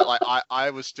Premonition, but like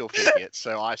I was still thinking it,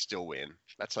 so I still win.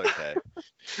 That's okay.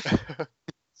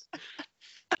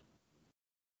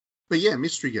 But yeah,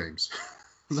 mystery games.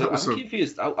 So I'm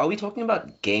confused. Are we talking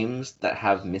about games that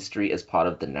have mystery as part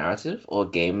of the narrative, or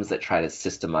games that try to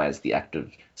systemize the act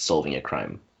of solving a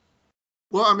crime?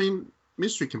 Well, I mean,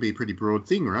 mystery can be a pretty broad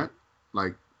thing, right?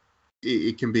 Like,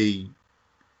 it can be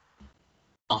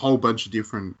a whole bunch of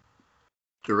different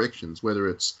directions, whether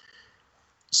it's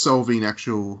solving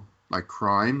actual like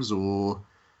crimes, or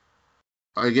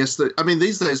I guess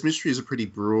these days mystery is a pretty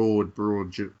broad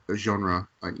genre,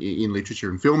 like in literature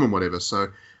and film and whatever. So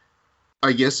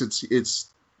I guess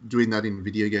it's doing that in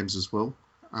video games as well.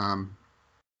 But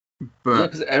yeah,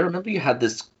 because I remember you had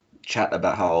this chat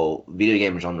about how video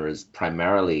game genres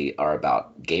primarily are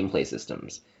about gameplay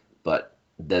systems, but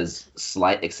there's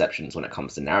slight exceptions when it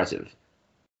comes to narrative.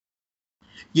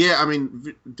 Yeah, I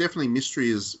mean, definitely mystery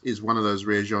is one of those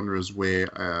rare genres where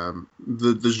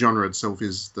the genre itself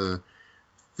is the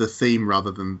theme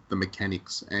rather than the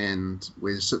mechanics. And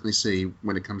we certainly see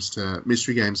when it comes to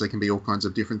mystery games, they can be all kinds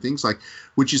of different things. Like,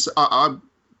 which is, I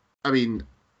mean,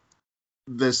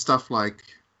 there's stuff like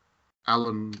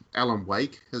Alan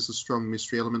Wake has a strong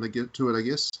mystery element to it, I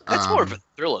guess. That's more of a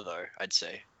thriller, though, I'd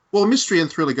say. Well, mystery and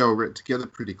thriller go together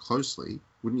pretty closely,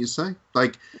 wouldn't you say?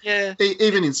 Like, yeah.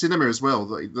 Even in cinema as well,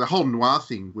 the whole noir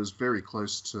thing was very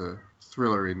close to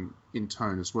thriller in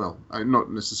tone as well. Not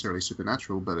necessarily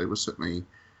supernatural, but it was certainly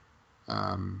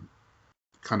kind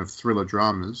of thriller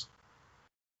dramas.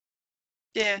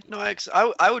 Yeah, no,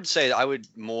 I would say that I would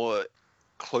more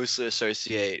closely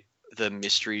associate the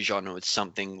mystery genre with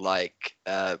something like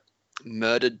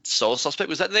Murdered Soul Suspect.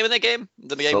 Was that the name of that game?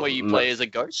 The game where you play as a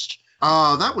ghost?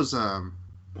 Oh, that was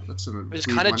that's a it was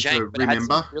weird kind of one jank, to but it had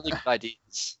remember. some really good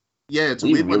ideas. Yeah, it's a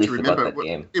weird one to remember.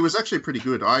 It was actually pretty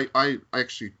good. I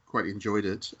actually quite enjoyed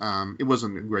it. It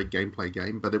wasn't a great gameplay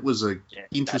game, but it was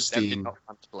interesting. Not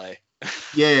fun to play.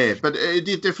 Yeah, but it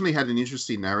definitely had an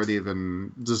interesting narrative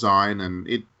and design, and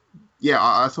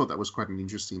I thought that was quite an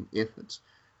interesting effort.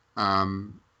 I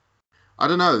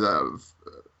don't know.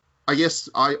 I guess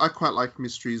I quite like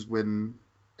mysteries when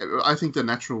I think the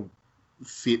natural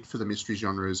fit for the mystery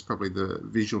genre is probably the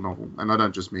visual novel, and I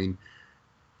don't just mean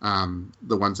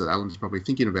the ones that Alan's probably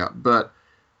thinking about, but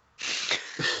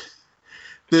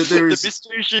there is the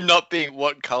mystery should not be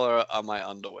what color are my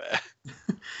underwear.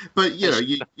 But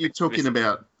you're talking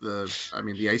about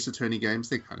the Ace Attorney games.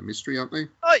 They're kind of mystery, aren't they?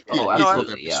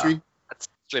 Absolutely, yeah. That's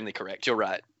extremely correct. You're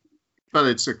right. But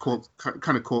it's a court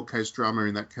case drama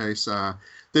in that case.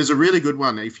 There's a really good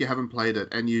one. If you haven't played it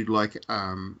and you like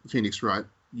Phoenix Wright,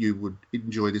 you would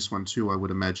enjoy this one too, I would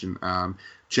imagine.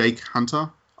 Jake Hunter,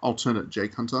 Alternate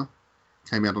Jake Hunter,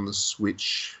 came out on the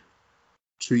Switch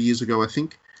 2 years ago, I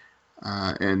think.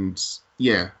 And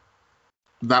yeah,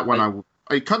 that one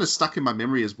it kind of stuck in my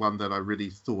memory as one that I really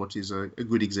thought is a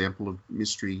good example of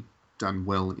mystery done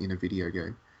well in a video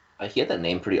game. I hear that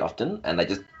name pretty often, and that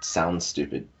just sounds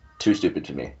stupid. Too stupid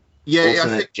for me. Yeah, Alternate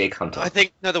I think Jake Hunter. I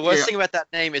think the worst thing about that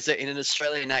name is that in an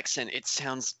Australian accent, it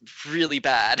sounds really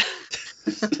bad.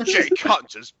 Jake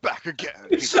Hunter's back again.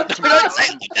 We don't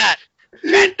say it like that.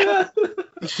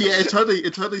 Yeah, it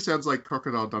totally sounds like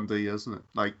Crocodile Dundee, doesn't it?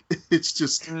 Like it's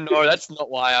just. No, that's not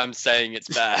why I'm saying it's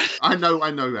bad. I know,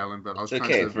 Alan, but I was trying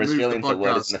to for Australians, the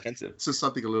word isn't offensive. To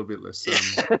something a little bit less.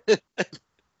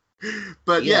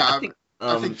 But yeah,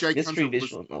 I think Jake mystery Hunter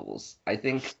visual novels. I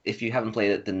think if you haven't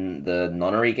played it, then the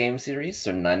Nonary game series,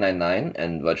 so 999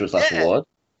 and Virtuous Last Reward,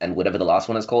 and whatever the last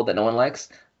one is called that no one likes,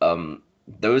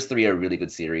 those three are really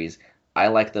good series. I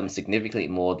like them significantly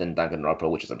more than Danganronpa,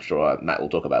 which is I'm sure Matt will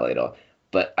talk about later.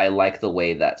 But I like the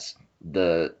way that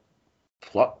the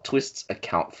plot twists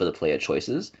account for the player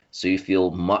choices, so you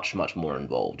feel much, much more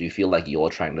involved. You feel like you're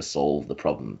trying to solve the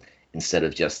problem instead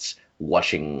of just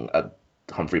watching a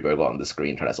Humphrey Bogart on the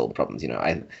screen trying to solve the problems.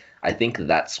 I think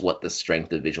that's what the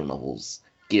strength of visual novels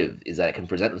give, is that it can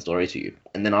present the story to you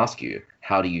and then ask you,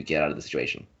 how do you get out of the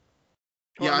situation?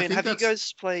 Well, yeah, have you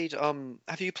guys played?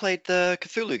 Have you played the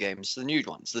Cthulhu games, the new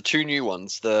ones, the two new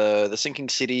ones, the Sinking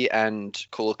City and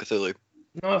Call of Cthulhu?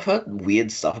 No, I've heard weird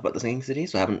stuff about the Sinking City,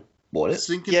 so I haven't bought it.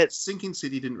 Sinking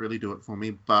City didn't really do it for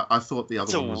me, but I thought the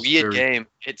other one was It's a weird game.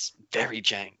 It's very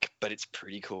jank, but it's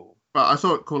pretty cool. But I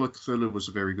thought Call of Cthulhu was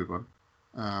a very good one.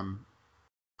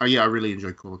 I really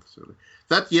enjoyed Call of Cthulhu.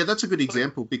 That's a good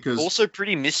example because also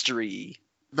pretty mystery.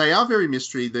 They are very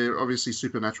mystery. They're obviously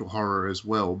supernatural horror as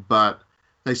well, but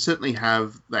they certainly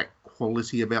have that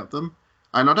quality about them.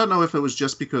 And I don't know if it was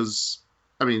just because,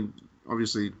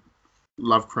 obviously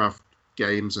Lovecraft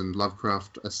games and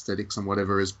Lovecraft aesthetics and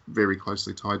whatever is very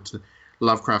closely tied to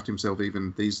Lovecraft himself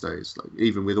even these days. Like,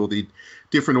 even with all the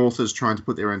different authors trying to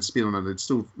put their own spin on it, it's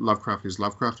still Lovecraft is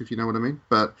Lovecraft, if you know what I mean.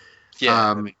 But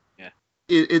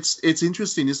it's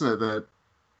interesting, isn't it, that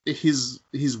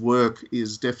his work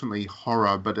is definitely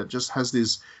horror, but it just has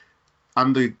this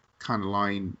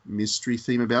underlying mystery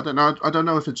theme about it. And I don't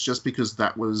know if it's just because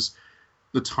that was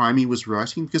the time he was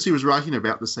writing, because he was writing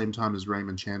about the same time as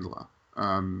Raymond Chandler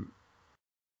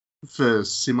for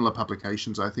similar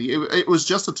publications. I think it was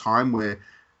just a time where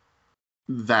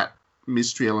that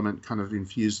mystery element kind of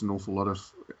infused an awful lot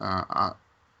of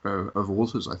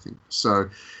authors, I think. So,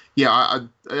 yeah,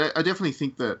 I definitely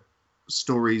think that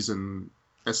stories and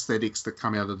aesthetics that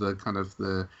come out of the kind of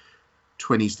the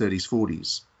 20s, 30s,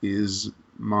 40s is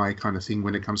my kind of thing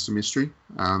when it comes to mystery.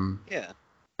 Yeah.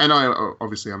 And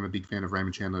I'm a big fan of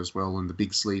Raymond Chandler as well, and The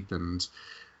Big Sleep and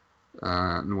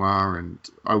noir, and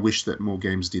I wish that more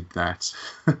games did that,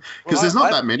 because there's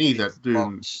not that many that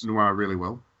do noir really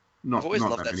well. I've always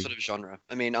loved that many. sort of genre.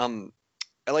 I mean,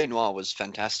 LA Noire was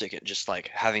fantastic at just like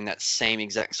having that same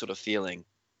exact sort of feeling,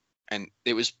 and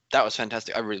that was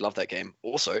fantastic. I really loved that game.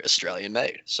 Also Australian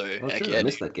made, so I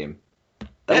missed that game.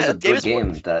 That was a good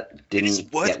game that didn't.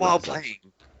 It's worthwhile playing.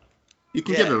 You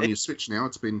can get it on your Switch now.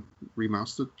 It's been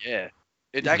remastered. Yeah.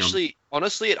 It actually,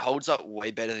 honestly, it holds up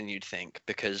way better than you'd think,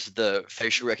 because the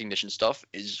facial recognition stuff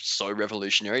is so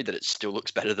revolutionary that it still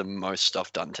looks better than most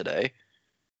stuff done today.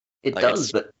 It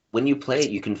does, but when you play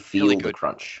it, you can feel really the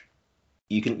crunch.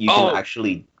 You can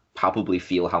actually palpably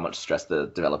feel how much stress the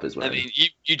developers were. I mean,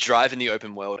 you drive in the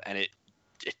open world and it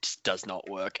just does not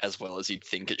work as well as you'd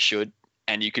think it should.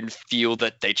 And you can feel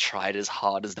that they tried as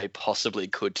hard as they possibly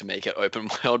could to make it open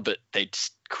world, but they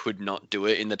just could not do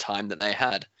it in the time that they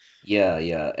had. Yeah.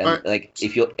 And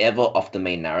if you're ever off the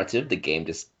main narrative, the game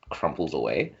just crumples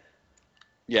away.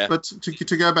 Yeah. But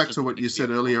to go back to what you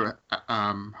said earlier,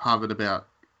 Harvard, about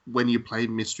when you play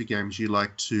mystery games, you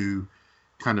like to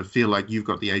kind of feel like you've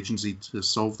got the agency to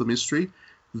solve the mystery.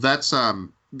 That's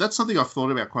something I've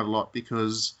thought about quite a lot,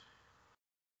 because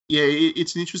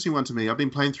it's an interesting one to me. I've been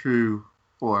playing through,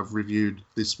 or I've reviewed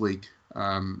this week,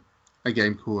 a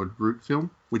game called Root Film,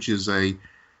 which is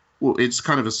it's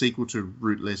kind of a sequel to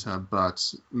Root Letter,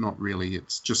 but not really.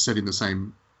 It's just set in the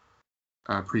same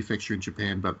prefecture in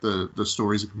Japan, but the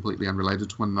stories are completely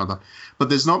unrelated to one another. But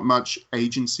there's not much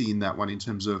agency in that one in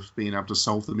terms of being able to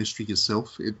solve the mystery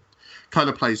yourself. It kind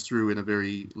of plays through in a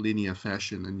very linear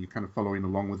fashion, and you're kind of following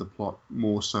along with the plot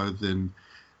more so than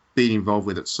being involved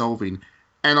with it solving.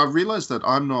 And I've realized that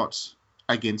I'm not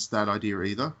against that idea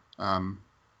either,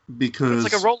 because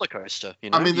it's like a roller coaster. You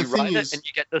know, I mean, you ride it and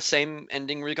you get the same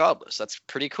ending regardless. That's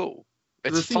pretty cool.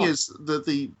 It's the thing is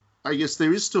that I guess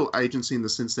there is still agency in the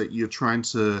sense that you're trying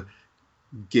to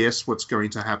guess what's going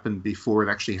to happen before it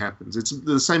actually happens. It's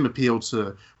the same appeal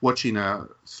to watching a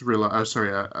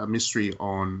mystery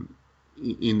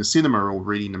in the cinema or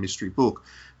reading a mystery book,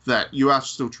 that you are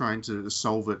still trying to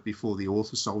solve it before the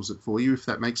author solves it for you, if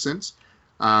that makes sense.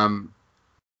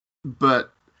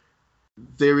 But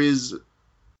there is,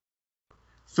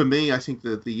 for me, I think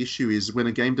that the issue is when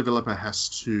a game developer has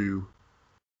to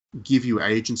give you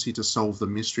agency to solve the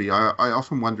mystery, I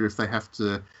often wonder if they have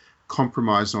to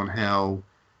compromise on how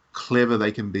clever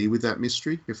they can be with that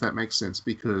mystery, if that makes sense,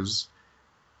 because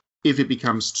if it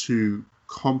becomes too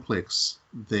complex,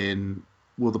 then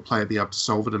will the player be able to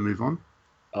solve it and move on?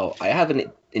 Oh, I have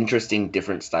an interesting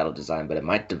different style of design, but it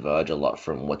might diverge a lot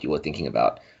from what you were thinking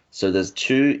about. So there's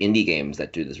two indie games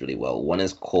that do this really well. One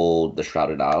is called The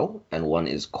Shrouded Isle, and one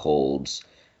is called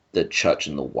The Church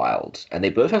in the Wild. And they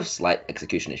both have slight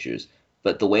execution issues,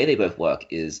 but the way they both work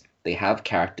is they have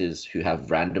characters who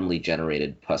have randomly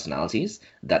generated personalities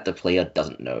that the player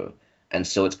doesn't know. And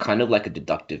so it's kind of like a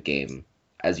deductive game.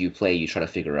 As you play, you try to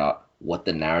figure out what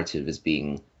the narrative is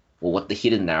being, well, what the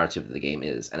hidden narrative of the game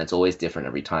is, and it's always different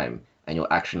every time. And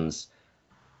your actions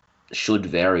should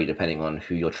vary depending on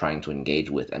who you're trying to engage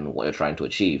with and what you're trying to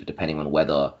achieve, depending on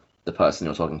whether the person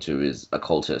you're talking to is a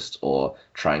cultist or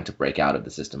trying to break out of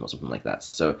the system or something like that.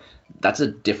 So that's a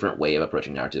different way of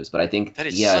approaching narratives. But I think that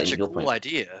is such a cool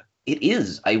idea. It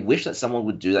is. I wish that someone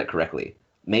would do that correctly.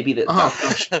 Maybe that.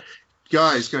 Oh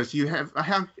gosh, guys, you have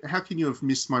how can you have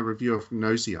missed my review of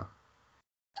Nausea?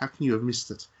 How can you have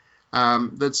missed it?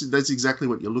 That's exactly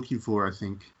what you're looking for, I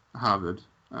think, Harvard.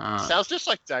 Sounds just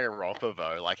like Danganronpa,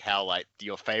 though, like how like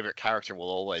your favorite character will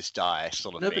always die,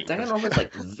 sort of thing. No, but Danganronpa is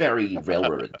like very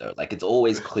railroaded though. Like it's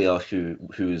always clear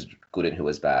who's good and who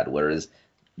is bad. Whereas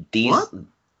these, what?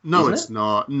 No, it's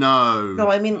not. No. No,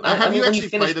 I mean, have you when actually you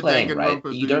finish played playing, a right?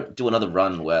 Danganronpa? You don't do another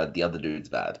run where the other dude's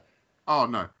bad. Oh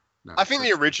no. I think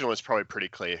the original is probably pretty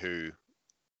clear who,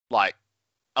 like.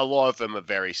 A lot of them are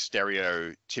very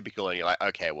stereotypical, and you're like,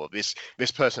 okay, well, this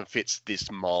person fits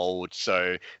this mold,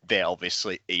 so they're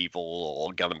obviously evil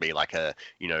or gonna be like a,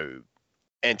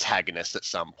 antagonist at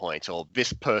some point, or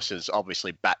this person's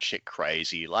obviously batshit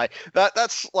crazy. Like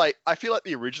that's like, I feel like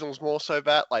the original's more so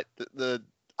that, like the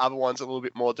other one's a little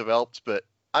bit more developed, but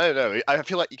I don't know. I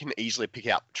feel like you can easily pick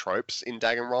out tropes in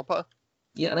Danganronpa.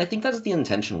 Yeah, and I think that's the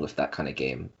intention with that kind of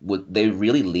game. They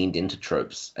really leaned into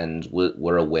tropes and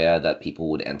were aware that people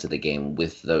would enter the game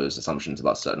with those assumptions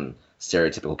about certain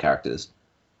stereotypical characters.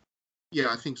 Yeah,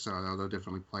 I think so. They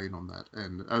definitely played on that.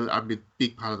 And a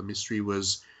big part of the mystery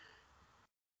was,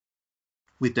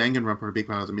 with Danganronpa, a big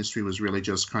part of the mystery was really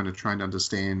just kind of trying to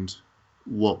understand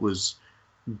what was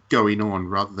going on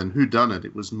rather than who done it.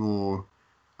 It was more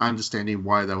understanding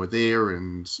why they were there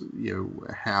and,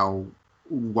 how...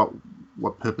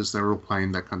 what purpose they were all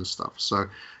playing, that kind of stuff. So,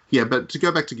 yeah, but to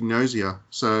go back to Nausea,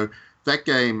 so that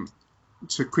game,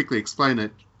 to quickly explain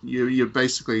it, you're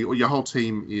basically, or your whole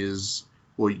team is,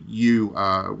 or you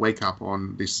wake up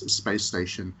on this space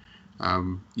station.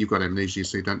 You've got amnesia,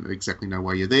 so you don't exactly know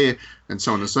why you're there, and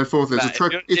so on and so forth. There's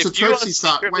it's a tropesy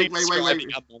start. Wait.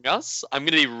 Among Us, I'm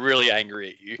going to be really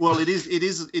angry at you. Well, it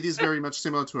is very much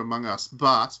similar to Among Us,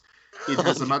 but it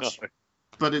has a much... No.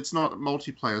 But it's not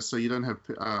multiplayer, so you don't have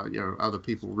other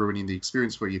people ruining the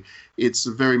experience for you. It's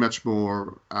very much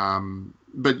more,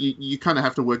 but you kind of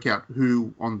have to work out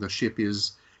who on the ship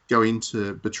is going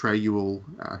to betray you all,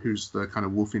 who's the kind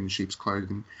of wolf in sheep's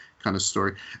clothing kind of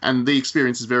story. And the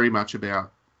experience is very much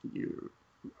about you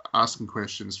asking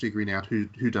questions, figuring out who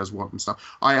does what and stuff.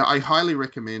 I highly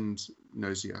recommend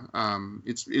Nausea.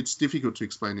 It's difficult to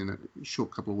explain in a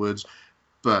short couple of words,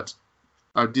 but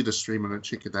I did a stream on it.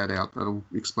 Check that out. That'll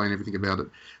explain everything about it.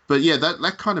 But yeah,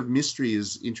 that kind of mystery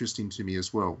is interesting to me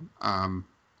as well.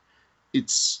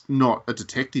 It's not a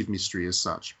detective mystery as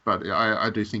such, but I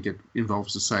do think it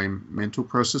involves the same mental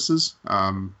processes.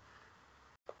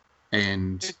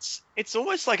 And it's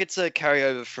almost like it's a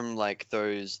carryover from like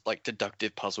those like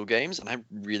deductive puzzle games, and I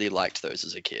really liked those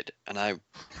as a kid. And I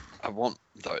want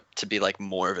that to be like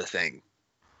more of a thing.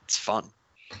 It's fun.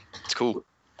 It's cool.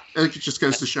 It just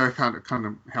goes to show kind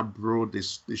of how broad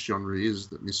this genre is,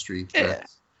 that mystery. Yeah.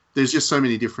 There's just so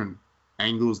many different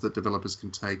angles that developers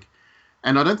can take.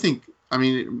 And I don't think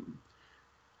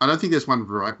there's one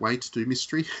right way to do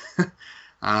mystery.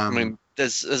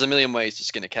 There's a million ways to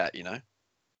skin a cat,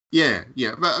 Yeah.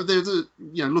 But there's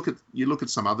look at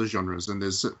some other genres, and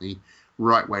there's certainly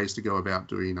right ways to go about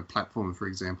doing a platform, for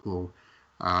example.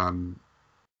 Certain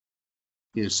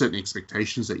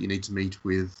expectations that you need to meet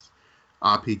with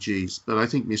RPGs, but I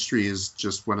think mystery is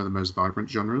just one of the most vibrant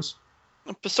genres.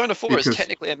 Persona 4 is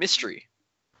technically a mystery.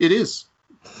 It is.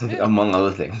 Yeah. Among other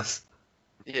things.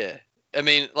 Yeah. I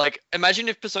mean, like, imagine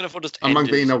if Persona 4 just among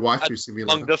being a waifu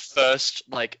simulator. Among the first,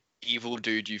 like, evil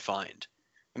dude you find.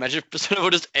 Imagine if Persona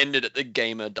 4 just ended at the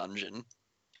gamer dungeon.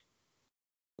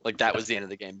 Like that was the end of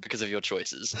the game because of your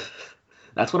choices.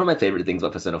 That's one of my favorite things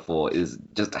about Persona 4 is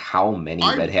just how many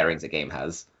red herrings a game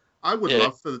has. I would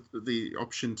love for the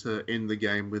option to end the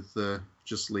game with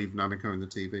just leave Nanako in the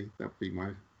TV. That would be my.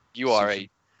 You are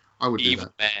I would evil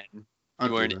do that. man.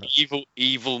 You are an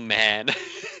evil man.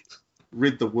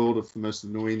 Rid the world of the most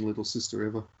annoying little sister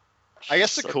ever. I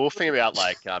guess the cool thing about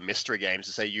like mystery games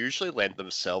is they usually lend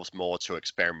themselves more to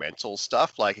experimental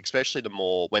stuff, like especially the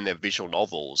more when they're visual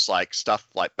novels, like stuff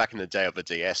like back in the day of the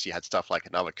DS, you had stuff like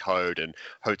Another Code and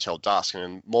Hotel Dusk,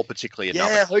 and more particularly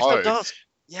Another Code. Dusk.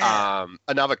 Yeah.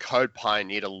 Another Code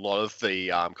pioneered a lot of the,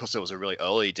 because it was a really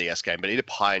early DS game, but it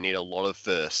pioneered a lot of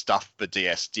the stuff the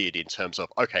DS did in terms of,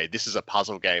 okay, this is a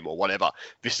puzzle game or whatever,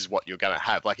 this is what you're going to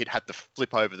have. Like, it had to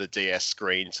flip over the DS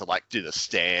screen to, like, do the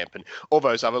stamp and all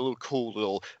those other little cool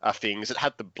little things. It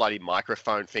had the bloody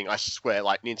microphone thing. I swear,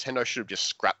 like, Nintendo should have just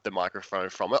scrapped the microphone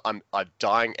from it. I'm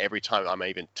dying every time I'm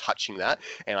even touching that,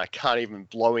 and I can't even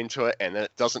blow into it, and then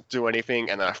it doesn't do anything,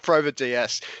 and then I throw the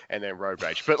DS, and then Road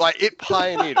Rage. But, like, it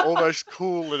pioneered all those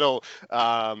cool little,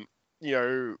 oh,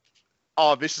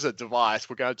 this is a device,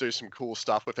 we're going to do some cool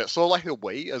stuff with it. Sort of like the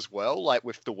Wii as well. Like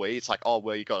with the Wii, it's like, oh,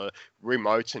 well, you got a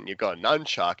remote and you've got a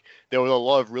nunchuck. There was a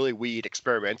lot of really weird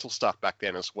experimental stuff back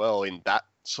then as well in that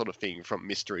sort of thing from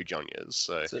mystery genres.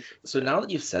 So now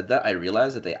that you've said that, I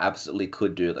realize that they absolutely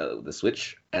could do the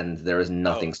Switch, and there is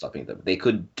nothing stopping them. They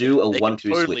could do a 1-2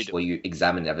 totally Switch where you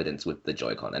examine evidence with the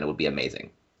Joy-Con, and it would be amazing.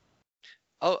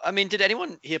 Oh, I mean, did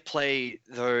anyone here play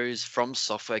those From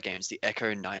Software games, the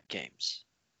Echo Knight games?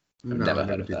 I've never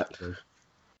heard of that.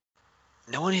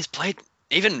 No one has played,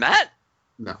 even Matt?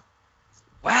 No.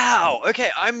 Wow.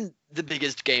 Okay, I'm the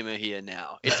biggest gamer here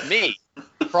now. It's me.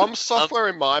 From Software,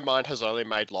 in my mind, has only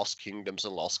made Lost Kingdoms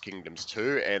and Lost Kingdoms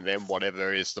 2, and then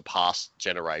whatever is the past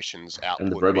generations output.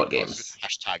 And the robot games.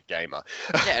 #gamer.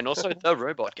 Yeah, and also the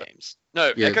robot games.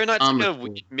 No, yeah, Echo Knight's like a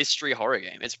weird mystery horror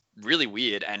game. It's really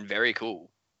weird and very cool.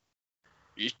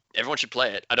 Everyone should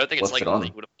play it. I don't think it's like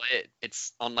illegal to play it.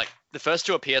 It's on like the first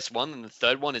two are PS1, and the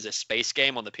third one is a space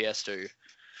game on the PS2.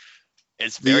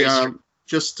 It's very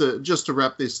just to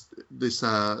wrap this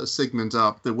segment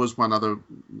up. There was one other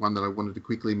one that I wanted to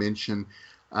quickly mention,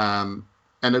 and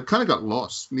it kind of got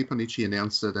lost. Nipponichi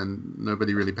announced it, and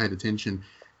nobody really paid attention.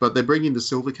 But they're bringing the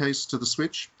Silver Case to the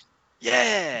Switch.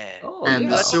 Yeah. Oh, and yeah.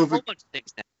 the Silver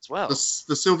things now as well.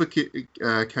 The Silver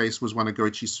Case was one of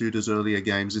Goichi Suda's earlier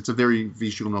games. It's a very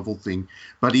visual novel thing,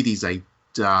 but it is a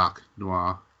dark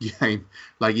noir game.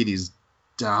 Like, it is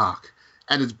dark,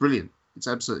 and it's brilliant. It's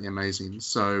absolutely amazing.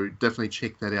 So definitely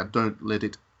check that out. Don't let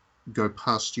it go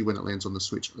past you when it lands on the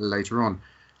Switch later on.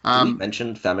 Did we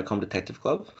mention Famicom Detective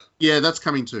Club? Yeah, that's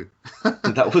coming too.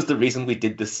 That was the reason we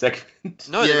did this segment.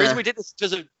 No, the reason we did this is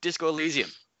because of Disco Elysium.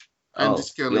 And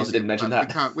Disco Elysium. Also didn't mention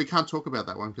that. We can't talk about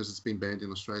that one because it's been banned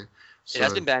in Australia. So, it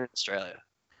has been banned in Australia.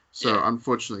 So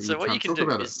unfortunately, so what you can do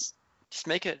about is just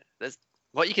make it.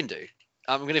 What you can do.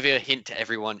 I'm going to give you a hint to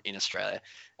everyone in Australia.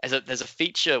 There's a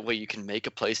feature where you can make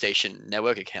a PlayStation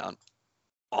Network account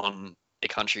on a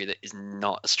country that is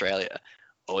not Australia.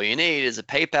 All you need is a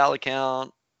PayPal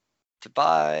account to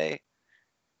buy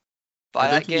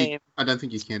that game. I don't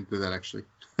think you can do that, actually.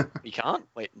 You can't?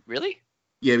 Wait, really?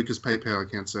 Yeah, because PayPal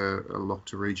accounts are locked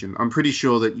to region. I'm pretty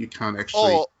sure that you can't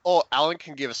actually... Or Alan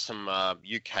can give us some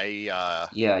UK...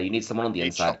 Yeah, you need someone on the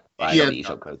inside. The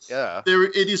eShop codes. Yeah.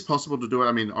 It is possible to do it.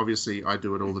 I mean, obviously, I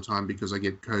do it all the time because I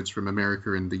get codes from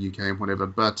America and the UK and whatever.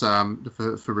 But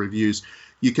for reviews,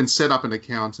 you can set up an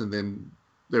account, and then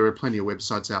there are plenty of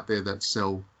websites out there that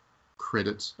sell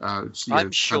credits. I'm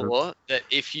sure that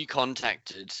if you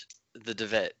contacted the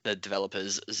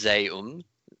developers, Zayum,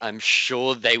 I'm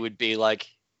sure they would be like,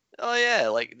 oh yeah,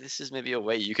 like this is maybe a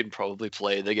way you can probably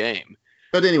play the game.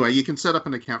 But anyway, you can set up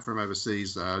an account from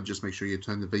overseas. Just make sure you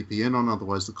turn the VPN on,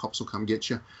 otherwise the cops will come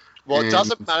get you. Well, it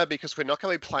doesn't matter because we're not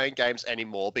going to be playing games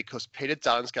anymore because Peter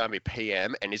Dunn's going to be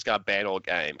PM and he's going to ban all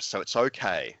games, so it's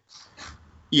okay.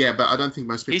 Yeah, but I don't think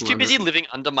most people... He's too busy living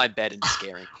under my bed and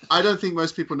scaring. I don't think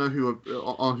most people know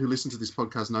who listen to this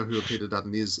podcast know who Peter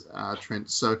Dutton is,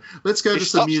 Trent. So let's go to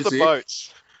some music. The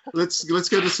boats. Let's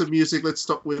go to some music. Let's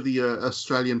stop with the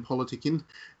Australian politicking,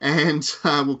 and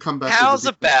we'll come back. How's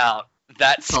about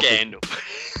that scandal?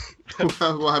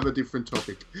 We'll have a different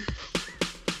topic.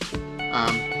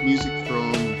 Music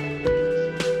from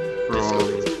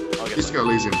Disco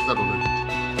Elysium. That'll do.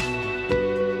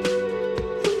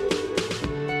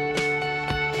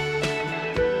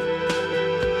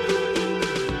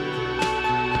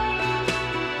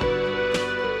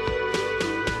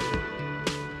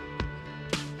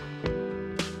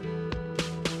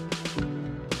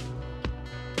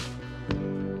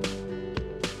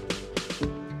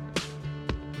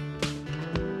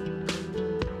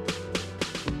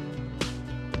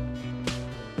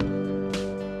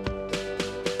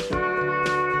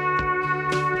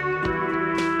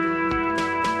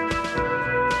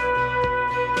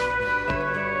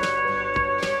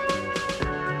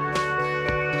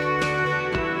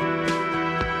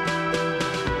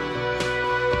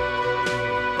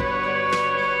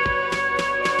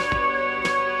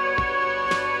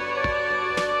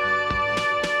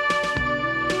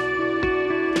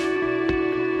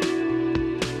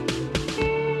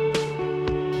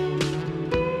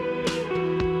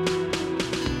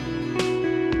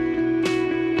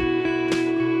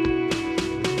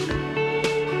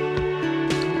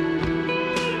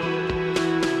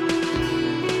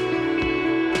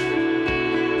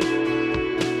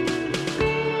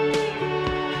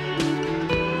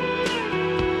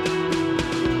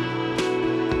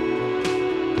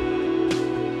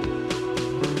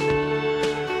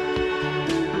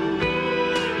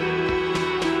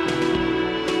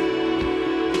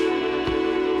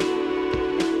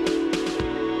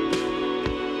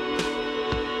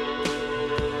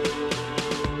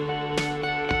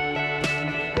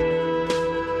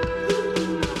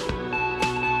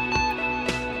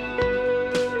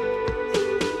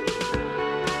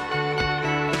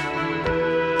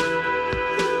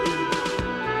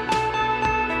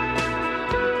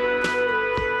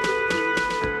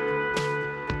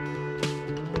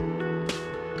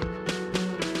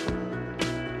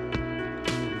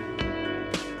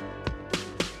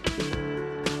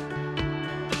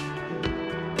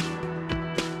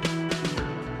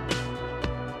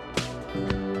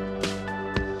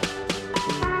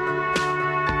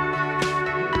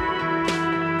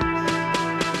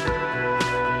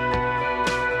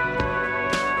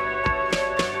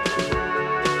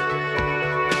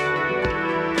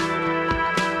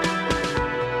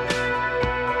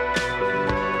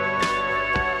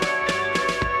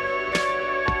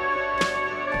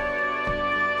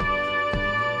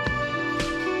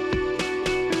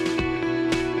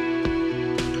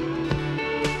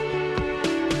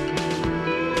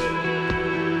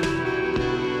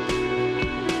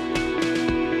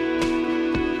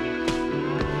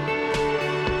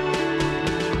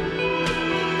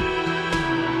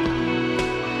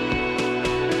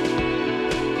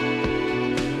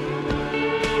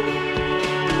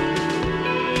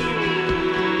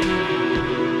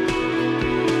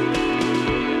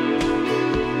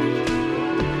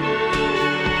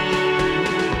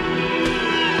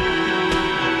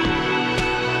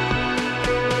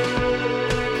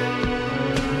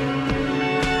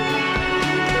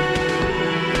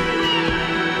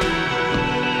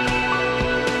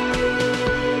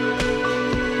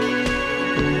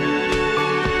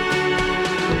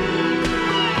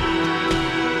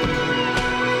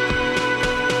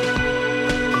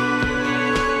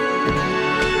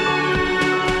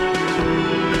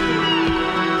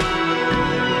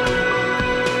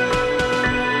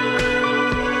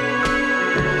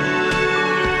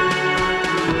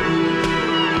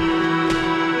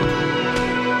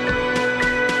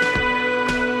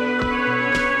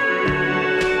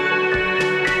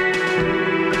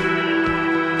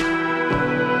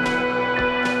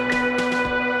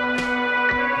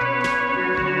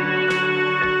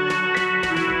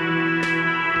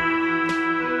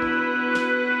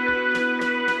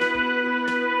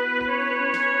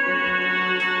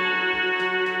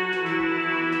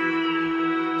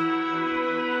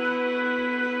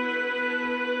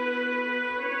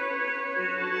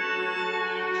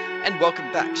 And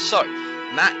welcome back. So,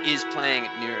 Matt is playing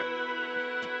Nier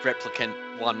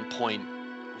Replicant 1 point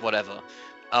whatever.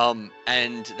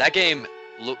 And that game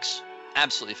looks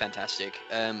absolutely fantastic.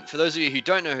 For those of you who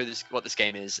don't know what this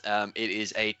game is, it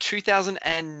is a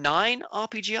 2009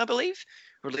 RPG, I believe,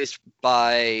 released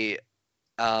by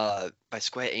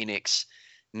Square Enix,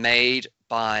 made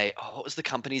by what was the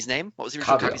company's name? What was the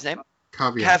original company's name?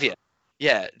 Caviar.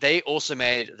 Yeah, they also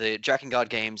made the Drakengard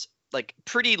games, like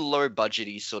pretty low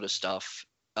budgety sort of stuff,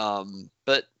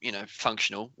 but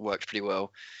functional, worked pretty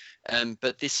well.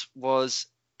 But this was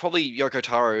probably Yoko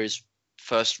Taro's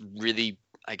first really,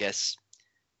 I guess,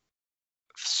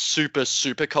 super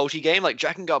culty game. Like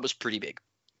Drakengard was pretty big,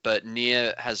 but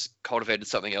Nier has cultivated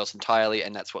something else entirely,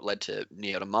 and that's what led to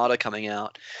Nier Automata coming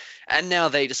out. And now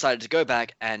they decided to go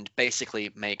back and basically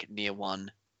make Nier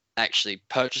 1 actually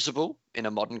purchasable in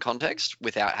a modern context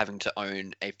without having to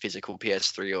own a physical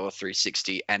PS3 or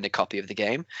 360 and a copy of the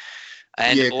game.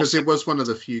 And yeah, because it was one of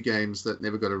the few games that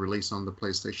never got a release on the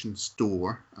PlayStation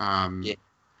Store.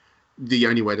 The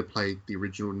only way to play the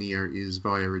original Nier is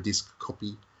via a disc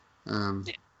copy. I'm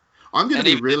going to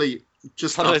be really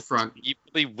just upfront. You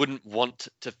probably wouldn't want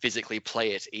to physically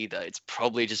play it either. It's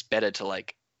probably just better to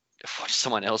watch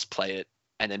someone else play it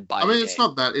and then buy. I mean, it's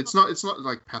not that. It's not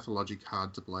like pathologic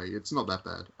hard to play. It's not that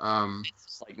bad.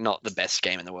 It's like not the best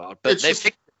game in the world, but they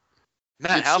fixed it.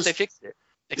 Matt, how have they fixed it?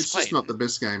 Explain. It's just not the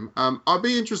best game. I'd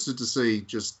be interested to see,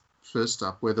 just first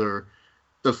up, whether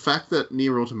the fact that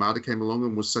Nier Automata came along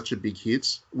and was such a big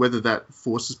hit, whether that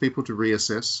forces people to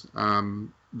reassess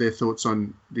their thoughts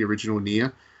on the original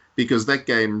Nier, because that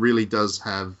game really does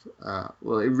have, it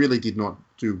really did not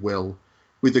do well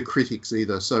with the critics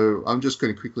either. So I'm just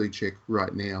going to quickly check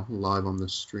right now, live on the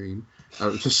stream.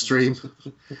 Stream is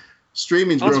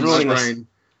ruining my brain.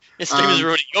 Your stream is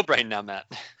ruining your brain now, Matt.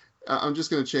 I'm just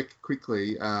going to check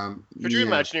quickly. Could you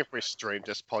imagine if we streamed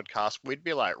this podcast? We'd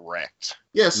be like wrecked.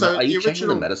 Yeah, so are you checking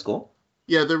the Metascore?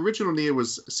 Yeah, the original Nier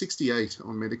was 68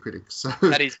 on Metacritic. So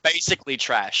that is basically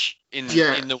trash in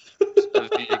the of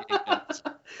video games.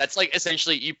 That's like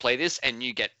essentially you play this and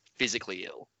you get physically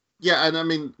ill. Yeah, and I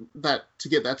mean that to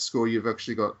get that score, you've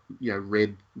actually got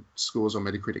red scores on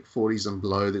Metacritic, 40s and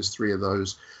below. There's 3 of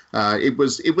those. It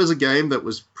was a game that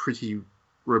was pretty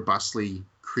robustly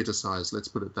criticized, let's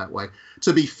put it that way.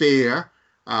 To be fair,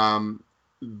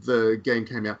 the game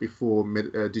came out before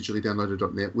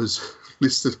digitally-downloaded.net was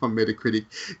listed on Metacritic,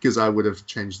 because I would have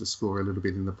changed the score a little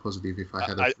bit in the positive if I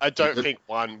had. I don't think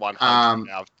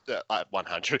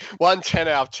 110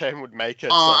 out of 10 would make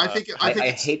it.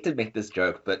 I hate to make this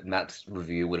joke, but Matt's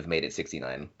review would have made it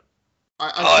 69.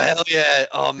 Hell yeah!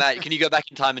 Oh, Matt, can you go back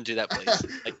in time and do that, please?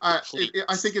 Please.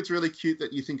 I think it's really cute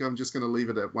that you think I'm just going to leave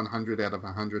it at 100 out of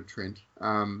 100, Trent.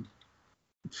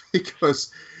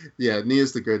 Because,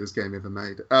 Nier's the greatest game ever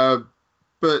made.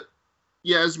 But,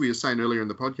 as we were saying earlier in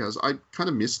the podcast, I kind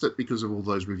of missed it because of all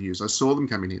those reviews. I saw them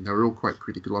coming in. They were all quite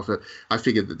critical of it. I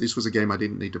figured that this was a game I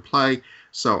didn't need to play,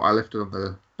 so I left it on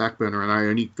the back burner, and I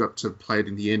only got to play it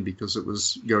in the end because it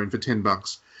was going for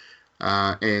 $10.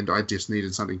 And I just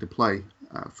needed something to play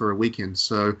for a weekend.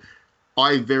 So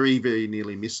I very, very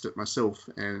nearly missed it myself,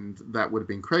 and that would have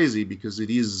been crazy because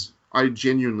I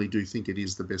genuinely do think it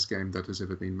is the best game that has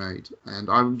ever been made.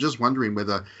 And I'm just wondering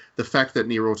whether the fact that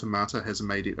Nier Automata has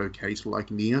made it okay to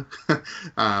like Nier,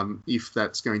 if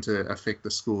that's going to affect the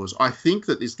scores. I think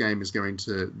that this game is going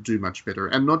to do much better,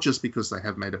 and not just because they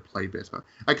have made it play better.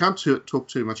 I can't talk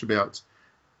too much about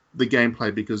the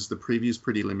gameplay because the preview is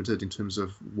pretty limited in terms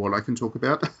of what I can talk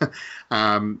about.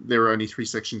 There are only 3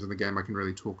 sections in the game I can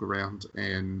really talk around,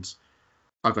 and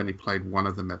I've only played one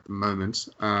of them at the moment.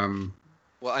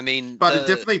 Well, I mean, but it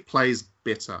definitely plays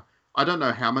better. I don't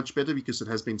know how much better because it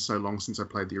has been so long since I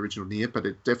played the original Nier, but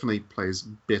it definitely plays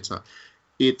better.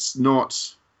 It's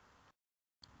not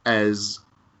as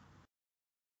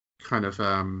kind of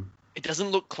it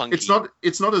doesn't look clunky.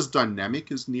 It's not as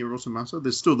dynamic as Nier Automata.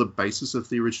 There's still the basis of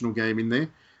the original game in there,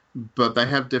 but they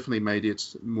have definitely made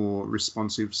it more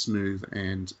responsive, smooth,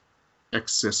 and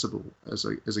accessible as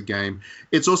a game.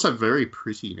 It's also very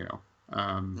pretty now.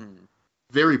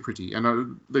 Very pretty.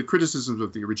 And the criticisms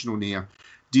of the original Nier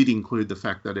did include the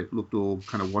fact that it looked all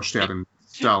kind of washed out and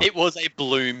dull. It was a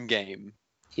bloom game.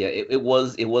 Yeah, it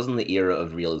was in the era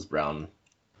of Real is Brown.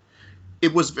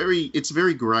 It's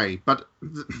very grey, but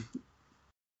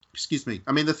excuse me.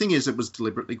 I mean, the thing is, it was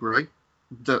deliberately grey.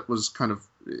 That was kind of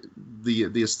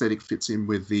the aesthetic fits in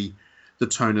with the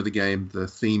tone of the game, the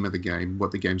theme of the game,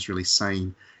 what the game's really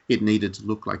saying. It needed to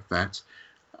look like that.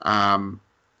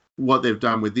 What they've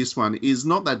done with this one is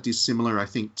not that dissimilar, I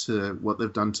think, to what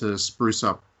they've done to spruce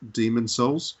up Demon's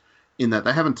Souls, in that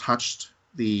they haven't touched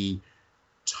the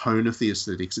tone of the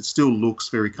aesthetics. It still looks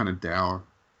very kind of dour,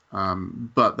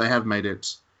 but they have made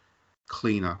it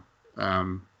cleaner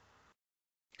and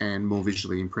more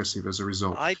visually impressive as a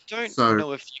result. I don't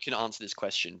know if you can answer this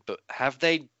question, but have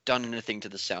they done anything to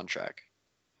the soundtrack?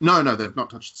 No, they've not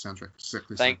touched the soundtrack.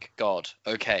 Exactly. Thank God.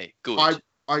 Okay, good.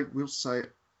 I will say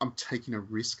I'm taking a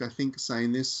risk, I think,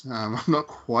 saying this. I'm not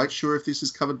quite sure if this is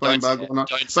covered by embargo or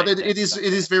not, but it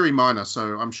is very minor,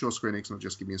 so I'm sure Square Enix will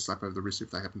just give me a slap over the wrist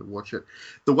if they happen to watch it.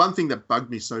 The one thing that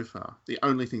bugged me so far, the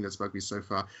only thing that's bugged me so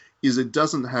far, is it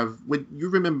doesn't have... When you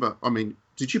remember, I mean,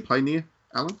 did you play Nier,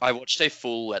 Alan? I watched a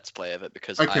full Let's Play of it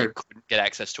because I couldn't get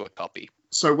access to a copy.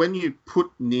 So when you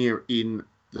put Nier in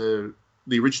the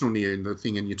original Nier in the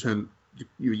thing and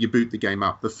you boot the game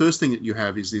up, the first thing that you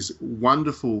have is this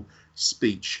wonderful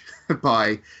speech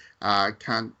by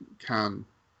Khan.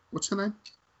 What's her name?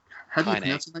 How do you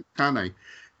pronounce her name? Kane.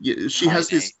 Yeah, she has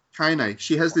this Kane.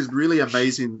 She has this really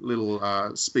amazing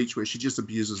little speech where she just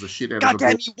abuses the shit out of the book. God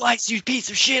damn you whites, you piece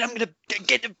of shit! I'm gonna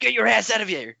get your ass out of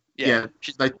here. Yeah,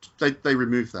 they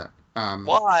removed that.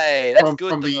 Why? That's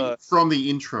good. From the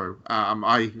intro.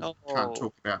 I can't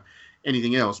talk about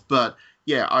anything else, but.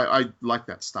 Yeah, I like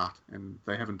that start, and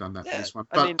they haven't done that for this one.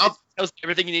 But I mean, it tells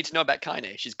everything you need to know about Kane.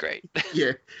 She's great.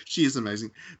 Yeah, she is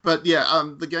amazing. But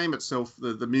yeah, the game itself,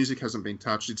 the music hasn't been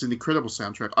touched. It's an incredible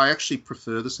soundtrack. I actually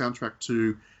prefer the soundtrack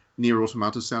to Nier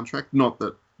Automata's soundtrack. Not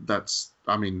that that's,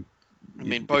 I mean,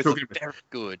 both are very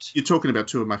good. You're talking about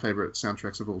two of my favorite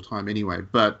soundtracks of all time anyway.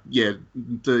 But yeah,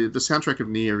 the soundtrack of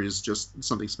Nier is just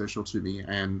something special to me,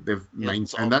 and they've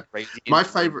maintained that.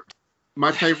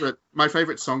 My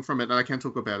favorite song from it, and I can't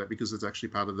talk about it because it's actually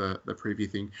part of the preview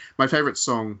thing. My favorite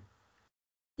song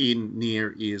in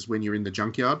Nier is When You're in the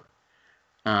Junkyard,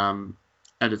 and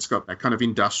it's got that kind of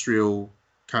industrial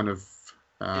kind of.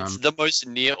 It's the most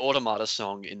Nier Automata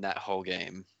song in that whole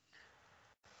game.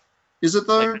 Is it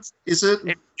though? Is it?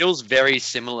 It feels very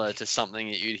similar to something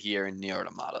that you'd hear in Nier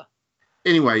Automata.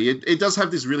 Anyway, it does have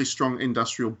this really strong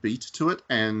industrial beat to it,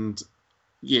 and.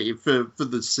 Yeah, for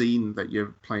the scene that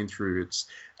you're playing through, it's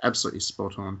absolutely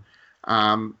spot on.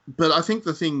 But I think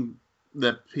the thing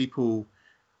that people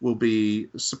will be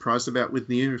surprised about with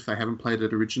Nier, if they haven't played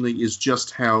it originally, is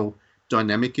just how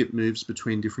dynamic it moves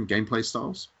between different gameplay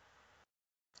styles.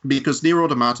 Because Nier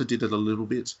Automata did it a little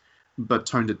bit, but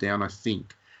toned it down, I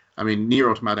think. I mean, Nier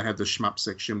Automata had the shmup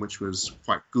section, which was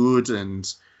quite good, and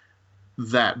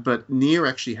that. But Nier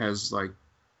actually has, like,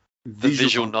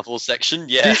 visual novel section,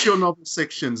 yeah. Visual novel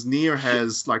sections. Nier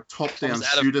has like top-down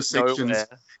shooter sections. Nowhere.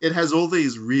 It has all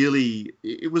these really.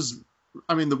 It was.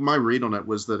 I mean, my read on it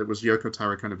was that it was Yoko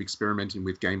Taro kind of experimenting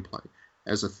with gameplay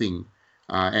as a thing,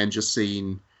 and just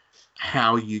seeing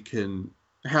how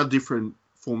different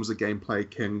forms of gameplay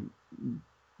can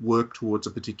work towards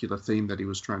a particular theme that he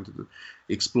was trying to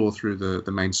explore through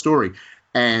the main story.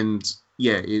 And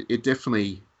yeah, it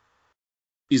definitely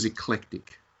is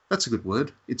eclectic. That's a good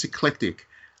word. It's eclectic.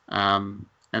 And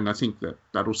I think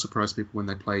that'll surprise people when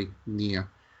they play Nier,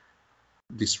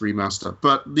 this remaster.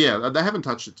 But yeah, they haven't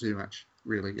touched it too much,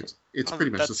 really. It's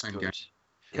pretty much the same game.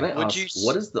 Can I ask,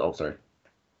 what is the... Oh, sorry.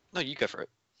 No, you go for it.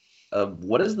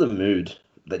 What is the mood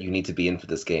that you need to be in for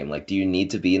this game? Like, do you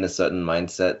need to be in a certain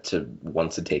mindset to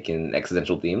want to take in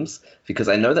existential themes? Because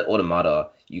I know that Automata,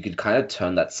 you could kind of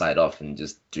turn that side off and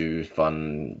just do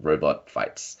fun robot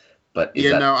fights. But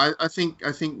I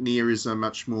think Nier is a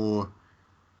much more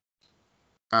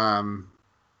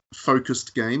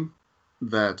focused game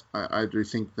that I do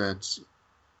think that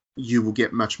you will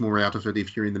get much more out of it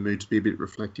if you're in the mood to be a bit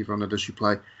reflective on it as you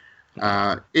play.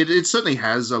 It certainly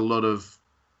has a lot of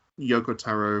Yoko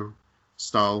Taro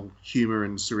style humor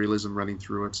and surrealism running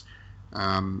through it.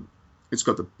 It's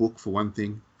got the book for one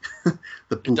thing.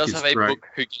 The book it does have a great. book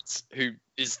who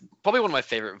is probably one of my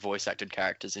favorite voice acted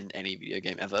characters in any video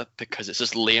game ever, because it's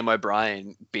just Liam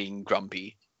O'Brien being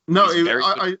grumpy. No,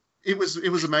 it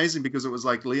was amazing because it was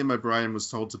like Liam O'Brien was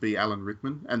told to be Alan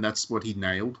Rickman, and that's what he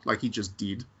nailed. Like, he just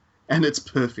did. And it's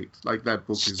perfect. Like, that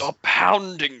book Stop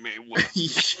pounding me.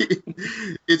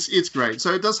 It's great.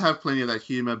 So it does have plenty of that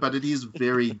humor, but it is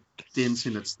very dense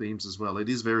in its themes as well. It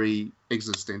is very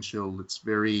existential. It's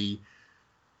very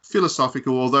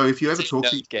philosophical. Although if you ever talk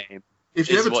to game, if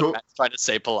you ever talk, Matt's trying to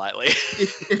say politely,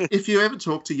 if you ever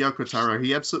talk to Yoko Taro,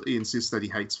 he absolutely insists that he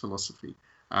hates philosophy.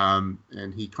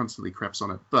 And he constantly craps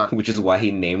on it, but which is why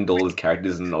he named all his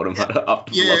characters in Automata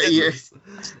after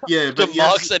yeah. But he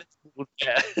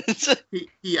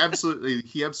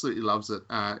absolutely loves it.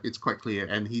 It's quite clear,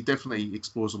 and he definitely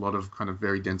explores a lot of kind of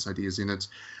very dense ideas in it.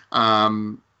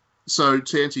 So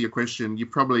to answer your question, you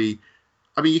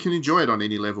can enjoy it on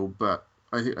any level, but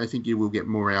I think you will get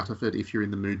more out of it if you're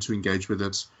in the mood to engage with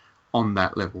it on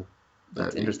that level.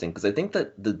 That's interesting, because I think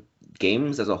that the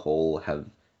games as a whole have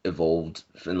evolved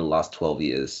in the last 12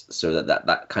 years so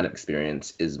that kind of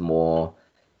experience is more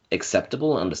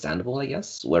acceptable and understandable, I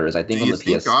guess. Whereas I think on the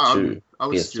PS2, I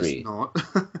was PS3, just not.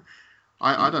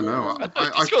 I don't know.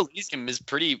 Disco Elysium is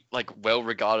pretty like well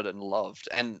regarded and loved,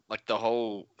 and like the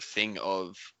whole thing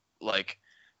of like,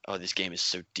 oh, this game is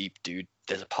so deep, dude.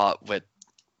 There's a part where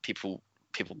people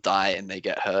die and they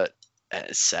get hurt, and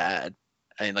it's sad.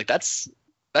 I mean, like that's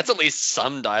at least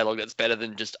some dialogue that's better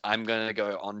than just I'm gonna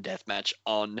go on deathmatch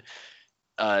on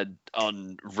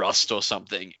Rust or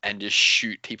something and just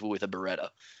shoot people with a Beretta.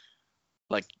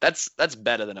 Like that's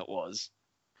better than it was.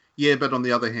 Yeah, but on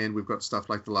the other hand, we've got stuff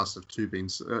like The Last of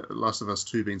Us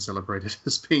 2 being celebrated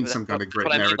as being some kind of great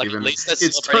narrative, like, and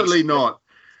it's totally not.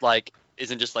 Like,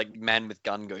 isn't just like man with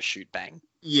gun go shoot bang.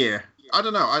 Yeah, I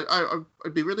don't know.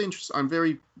 I'd be really interested.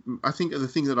 I think the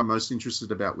thing that I'm most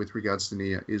interested about with regards to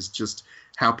Nier is just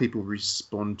how people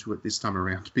respond to it this time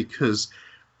around, because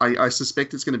I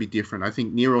suspect it's going to be different. I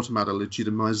think Nier Automata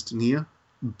legitimized Nier,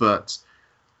 but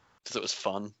because it was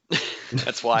fun.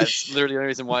 That's why. It's literally the only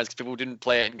reason why is because people didn't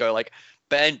play it and go like,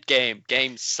 banned game,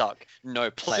 games suck, no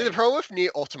play. See, the problem with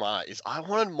Nier Automata is I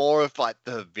wanted more of like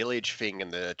the village thing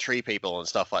and the tree people and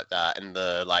stuff like that, and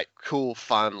the like cool,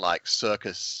 fun like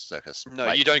circus. No,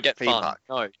 like, you don't get fun. park.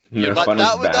 No, like,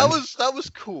 that was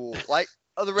cool. Like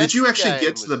the rest. Did you of the actually game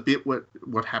get to the bit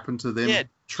what happened to them, Yeah,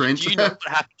 Trent? do you know what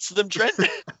happens to them, Trent?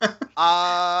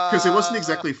 Because it wasn't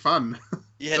exactly fun.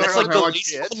 Yeah, So that's I like the got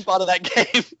least kids. fun part of that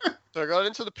game. So I got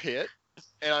into the pit,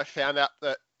 and I found out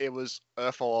that it was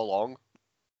Earth all along.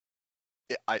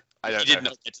 I don't You did know.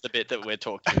 not get to the bit that we're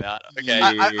talking about. Okay.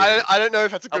 Yeah. I don't know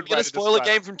if that's a Are good we way going to to spoil a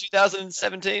describe game from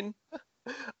 2017?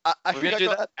 I We're think gonna I do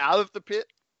got that? out of the pit,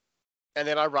 and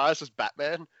then I rise as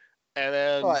Batman, and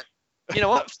then Right. You know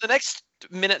what? For the next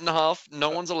minute and a half, no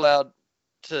one's allowed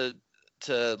to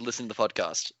listen to the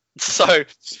podcast. So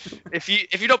if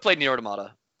you've not played Nier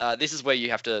Automata, this is where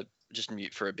you have to just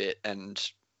mute for a bit, and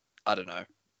I don't know,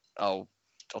 I'll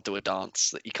do a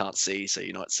dance that you can't see, so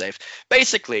you know it's safe.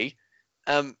 Basically,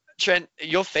 Trent,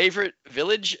 your favorite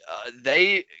village,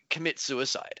 they commit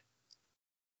suicide.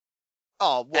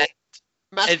 oh well,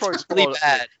 Matt's It's probably really spoiled it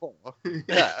bad. before.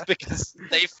 Yeah, Because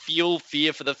they feel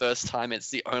fear for the first time. It's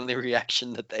the only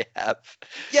reaction that they have.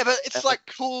 yeah, but it's like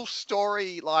cool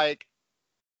story like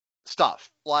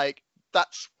stuff. Like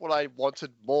that's what I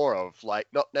wanted more of. Like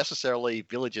not necessarily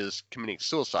villagers committing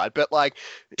suicide, but like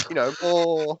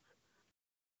more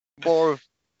of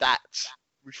that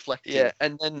reflective. Yeah,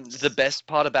 and then the best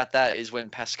part about that is when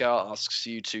Pascal asks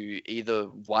you to either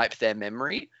wipe their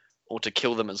memory or to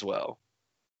kill them as well.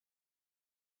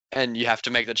 And you have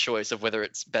to make the choice of whether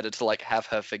it's better to like have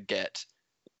her forget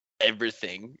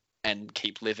everything and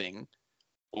keep living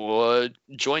or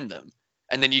join them.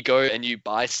 And then you go and you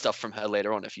buy stuff from her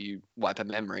later on if you wipe her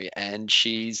memory, and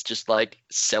she's just like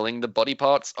selling the body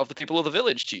parts of the people of the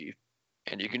village to you.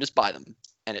 And you can just buy them.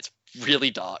 And it's really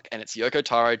dark, and it's Yoko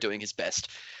Taro doing his best.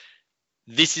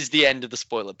 This is the end of the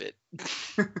spoiler bit.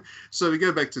 So we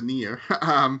go back to Nier.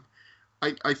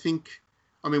 I think,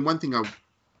 one thing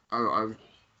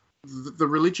the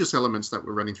religious elements that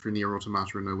were running through Nier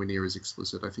Automata are nowhere near as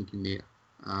explicit, I think, in Nier.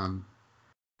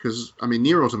 Because,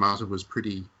 Nier Automata was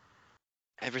pretty...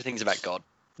 Everything's about God.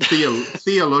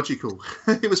 Theological.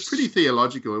 It was pretty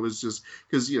theological. It was just...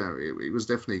 Because, it was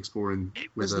definitely exploring... It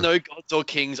was no gods or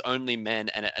kings, only men,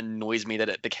 and it annoys me that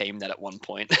it became that at one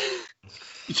point.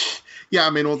 Yeah,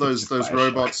 all those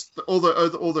robots, all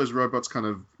those robots kind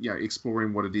of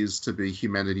exploring what it is to be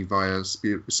humanity via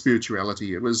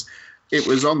spirituality. It was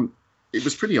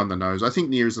pretty on the nose. I think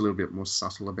Nier is a little bit more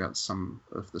subtle about some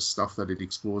of the stuff that it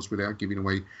explores without giving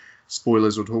away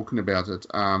spoilers or talking about it.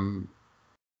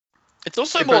 It's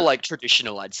also more like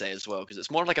traditional, I'd say, as well, because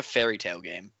it's more like a fairy tale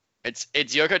game. It's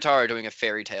Yoko Taro doing a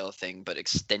fairy tale thing, but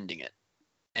extending it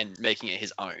and making it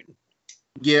his own.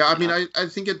 Yeah, I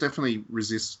think it definitely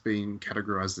resists being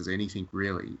categorized as anything,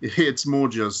 really. It's more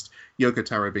just Yoko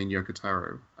Taro being Yoko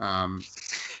Taro.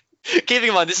 Keeping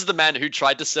in mind, this is the man who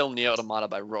tried to sell Nier Automata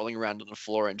by rolling around on the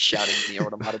floor and shouting Nier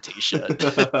Automata t-shirt.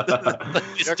 This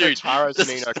Yoko dude Taro's does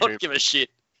Ni no not Kuni. give a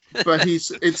shit. But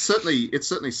it's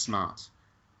certainly smart.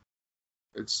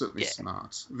 It's certainly Yeah.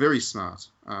 smart. Very smart.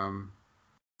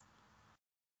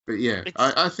 But yeah,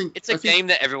 I think... It's a game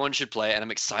that everyone should play, and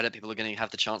I'm excited people are going to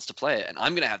have the chance to play it, and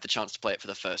I'm going to have the chance to play it for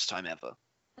the first time ever.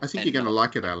 I think and you're going to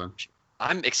like it, Alan.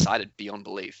 I'm excited beyond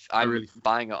belief. I'm really-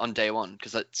 buying it on day one,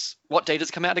 because it's... What date does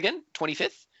it come out again?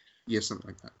 25th? Yeah, something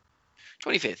like that.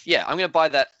 25th. Yeah, I'm going to buy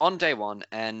that on day one,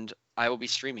 and I will be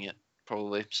streaming it,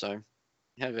 probably, so...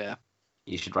 Yeah.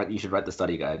 You should write the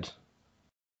study guide.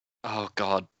 Oh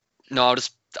God, no!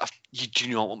 You do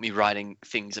not want me writing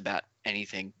things about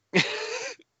anything.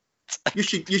 You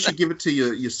should give it to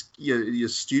your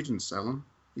students, Alan.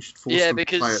 You should force them to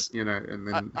play it, and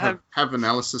then have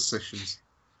analysis sessions.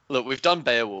 Look, we've done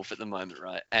Beowulf at the moment,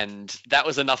 right? And that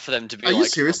was enough for them to be Are you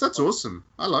serious? That's awesome.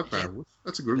 I like Beowulf.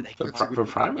 That's a good for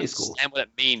primary school. And what it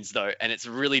means, though, and it's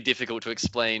really difficult to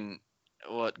explain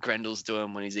what Grendel's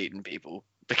doing when he's eating people.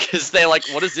 Because they're like,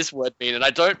 what does this word mean? And I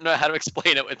don't know how to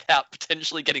explain it without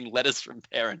potentially getting letters from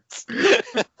parents.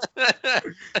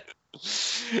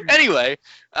 Anyway,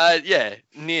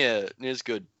 Nier's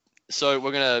good. So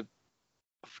we're going to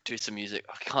do some music.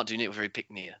 I can't do Nier before we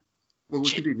pick Nier. Well, we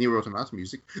can do Nier Automata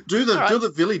music. Do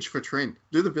the village for Trent.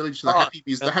 Do the village, the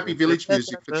happy village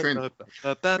music for Trent.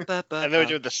 And then we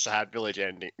do the sad village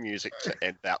ending music to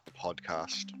end out the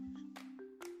podcast.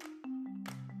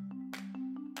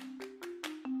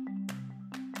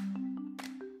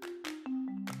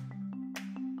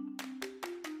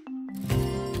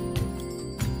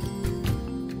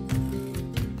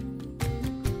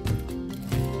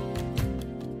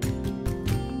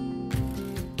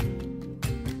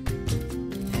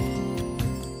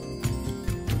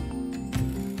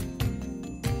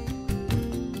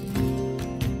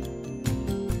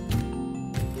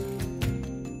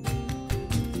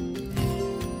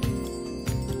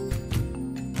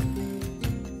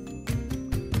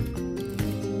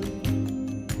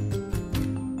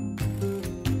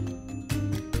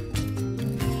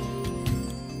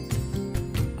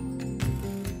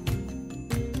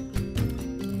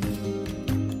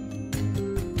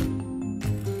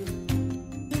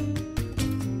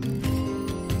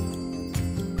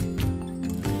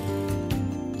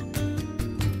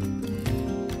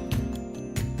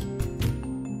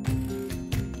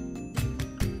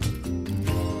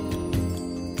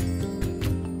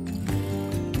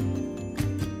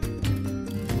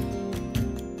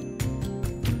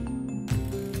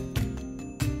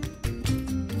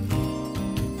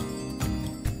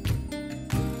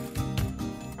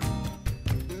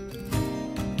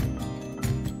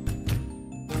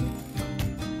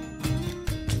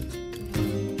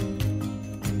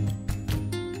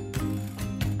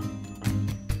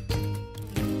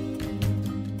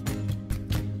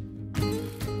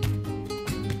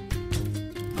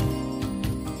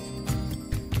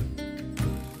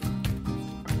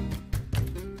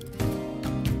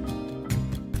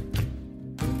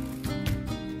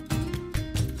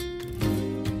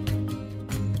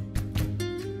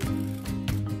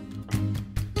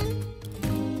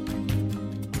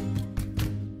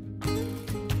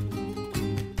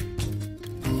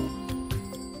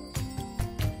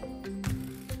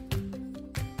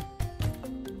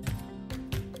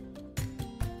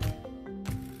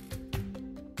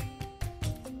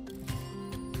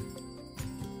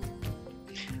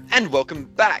 And welcome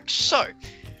back. So,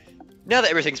 now that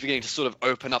everything's beginning to sort of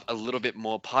open up a little bit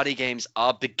more, party games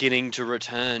are beginning to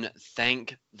return.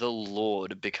 Thank the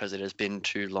Lord, because it has been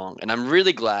too long. And I'm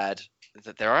really glad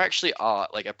that there actually are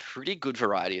like a pretty good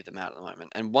variety of them out at the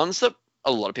moment, and ones that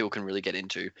a lot of people can really get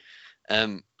into.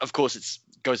 Of course,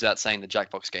 it goes without saying the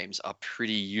Jackbox games are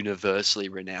pretty universally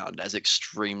renowned as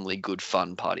extremely good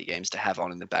fun party games to have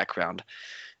on in the background.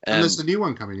 And there's a new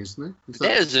one coming, isn't there?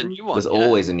 There's a new one. There's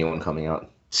always a new one coming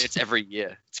out. It's every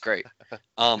year. It's great.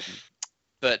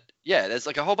 But yeah, there's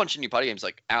like a whole bunch of new party games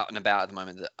like out and about at the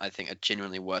moment that I think are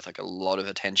genuinely worth like a lot of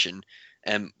attention.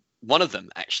 One of them,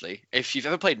 actually, if you've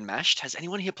ever played Mashed, has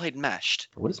anyone here played Mashed?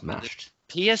 What is Mashed?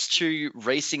 PS2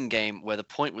 racing game where the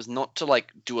point was not to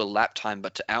like do a lap time,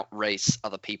 but to outrace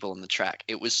other people on the track.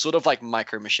 It was sort of like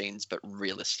Micro Machines, but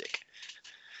realistic.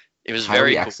 It was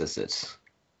very cool. Access it?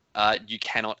 You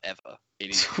cannot ever.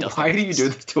 Why do you do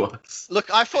this to us?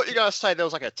 Look, I thought you were gonna say there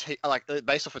was like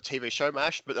based off a TV show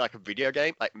Mash, but like a video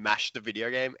game, like Mash the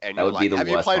video game, and that would be the have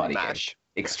worst you played party Mash?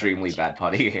 Game. Extremely bad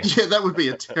party game. Yeah, that would be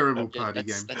a terrible party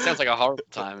game. That sounds like a horrible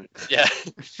time. Yeah.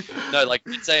 No, like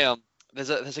it's a there's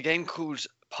a game called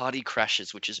Party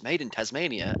Crashes, which is made in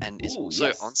Tasmania and is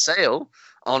also on sale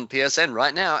on PSN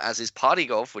right now, as is Party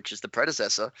Golf, which is the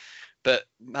predecessor. But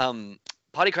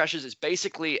Party Crashes is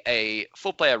basically a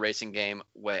 4-player racing game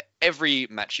where every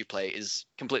match you play is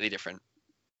completely different.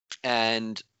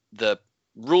 And the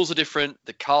rules are different,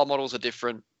 the car models are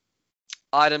different,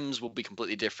 items will be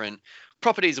completely different,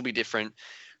 properties will be different.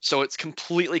 So it's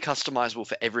completely customizable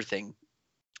for everything.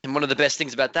 And one of the best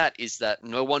things about that is that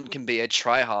no one can be a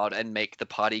tryhard and make the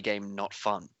party game not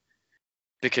fun.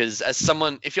 Because as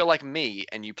someone, if you're like me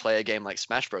and you play a game like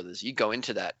Smash Brothers, you go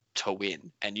into that to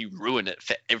win and you ruin it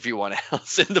for everyone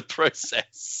else in the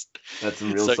process. That's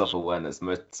some real self-awareness.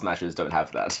 Most Smashers don't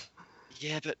have that.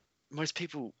 Yeah, but most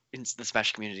people in the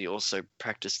Smash community also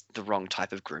practice the wrong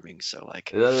type of grooming. So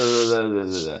like,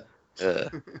 the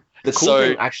cool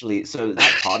thing actually, so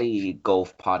that Party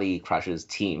Golf Party Crashers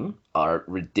team are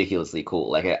ridiculously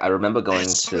cool. Like I remember going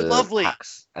to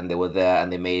PAX and they were there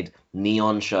and they made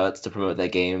neon shirts to promote their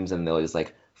games and they were just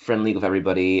like friendly with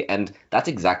everybody, and that's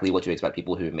exactly what you expect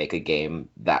people who make a game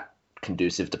that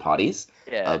conducive to parties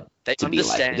they to be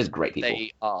like. They're just great people.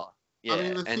 They are. Yeah,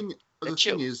 I mean, the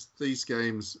thing is, these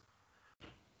games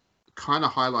kind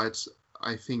of highlights,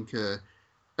 I think, a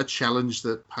challenge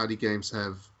that party games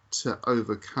have to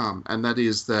overcome, and that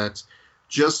is that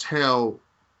just how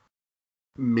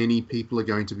many people are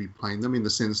going to be playing them, in the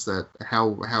sense that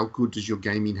how good does your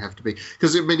gaming have to be?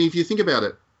 Because I mean, if you think about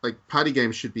it, like party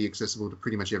games should be accessible to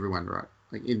pretty much everyone, right?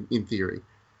 Like in theory.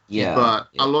 Yeah. But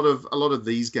a lot of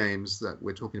these games that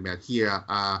we're talking about here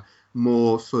are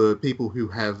more for people who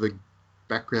have a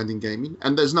background in gaming,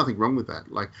 and there's nothing wrong with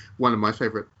that. Like one of my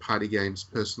favorite party games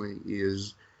personally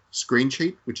is Screen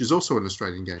Cheat, which is also an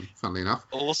Australian game, funnily enough.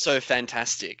 Also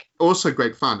fantastic. Also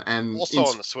great fun, and also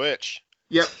on the Switch.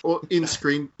 Yep. Or in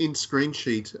Screen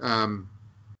Cheat,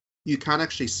 you can't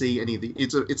actually see any of the.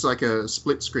 It's like a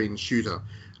split screen shooter,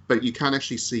 but you can't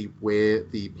actually see where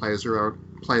the players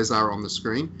are on the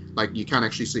screen. Like you can't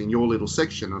actually see in your little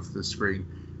section of the screen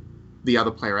the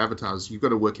other player avatars. You've got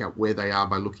to work out where they are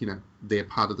by looking at their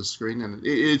part of the screen, and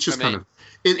it's just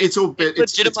it's all it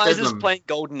legitimizes playing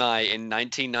GoldenEye in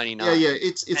 1999. Yeah,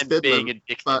 it's and bedlam, being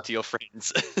addicted to your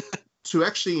friends. To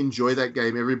actually enjoy that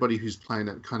game, everybody who's playing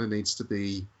it kind of needs to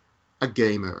be a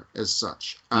gamer as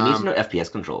such. You need to know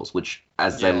FPS controls, which,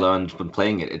 as I learned from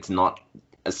playing it, it's not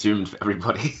assumed for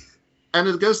everybody. And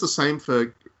it goes the same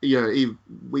for,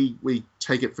 we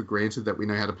take it for granted that we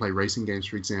know how to play racing games,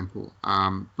 for example,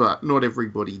 but not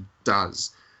everybody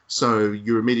does. So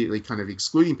you're immediately kind of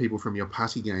excluding people from your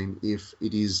party game if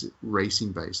it is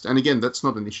racing based. And again, that's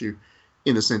not an issue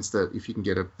in the sense that if you can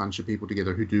get a bunch of people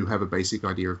together who do have a basic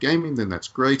idea of gaming, then that's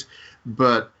great.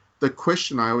 But the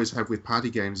question I always have with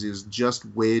party games is just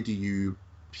where do you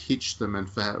pitch them and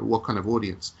for what kind of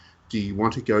audience? Do you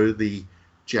want to go the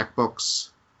Jackbox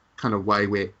kind of way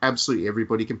where absolutely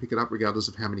everybody can pick it up regardless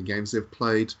of how many games they've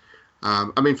played?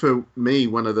 I mean, for me,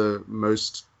 one of the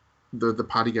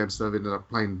party games that I've ended up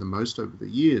playing the most over the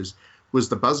years was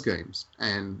the Buzz games,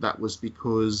 and that was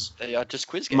because they are just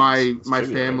quiz games.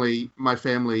 My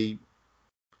family,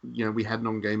 we had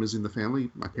non-gamers in the family.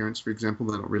 My parents, for example,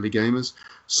 they're not really gamers.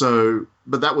 So,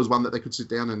 but that was one that they could sit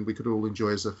down and we could all enjoy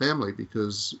as a family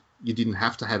because you didn't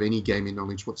have to have any gaming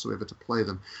knowledge whatsoever to play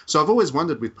them. So I've always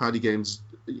wondered with party games,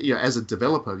 as a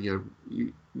developer,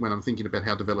 when I'm thinking about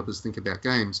how developers think about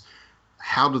games,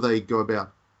 how do they go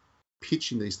about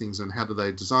pitching these things and how do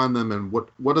they design them and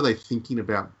what are they thinking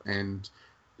about and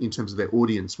in terms of their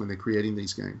audience when they're creating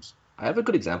these games? I have a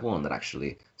good example on that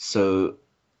actually. So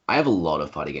I have a lot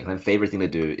of party games. My favorite thing to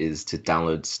do is to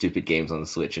download stupid games on the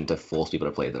Switch and to force people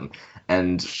to play them.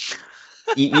 And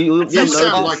you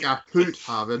sound like a hoot,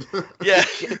 Harvard. Yeah.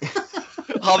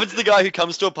 Harvard's the guy who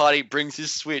comes to a party, brings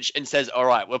his Switch, and says, "All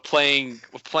right, we're playing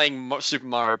Super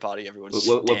Mario Party. Everyone,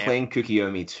 we're playing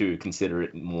Kukiyomi 2. Consider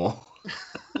it more."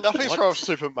 Nothing's wrong with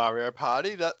Super Mario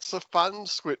Party. That's a fun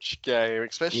Switch game,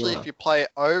 especially if you play it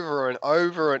over and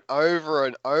over and over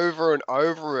and over and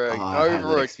over and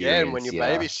over again when you're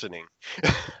babysitting.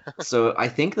 So I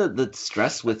think that the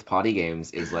stress with party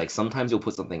games is like sometimes you'll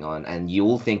put something on and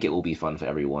you'll think it will be fun for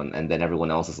everyone, and then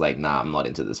everyone else is like, "Nah, I'm not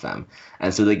into this, fam."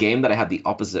 And so the game that I had the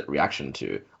opposite reaction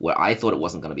to, where I thought it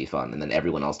wasn't going to be fun, and then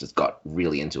everyone else just got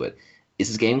really into it, is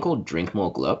this game called Drink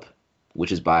More Glurp,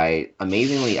 which is by,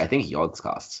 amazingly, I think,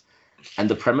 Yogscast. And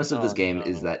the premise of this game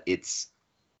is that it's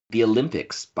the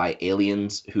Olympics by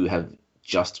aliens who have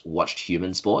just watched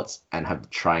human sports and have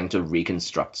trying to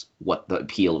reconstruct what the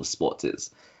appeal of sports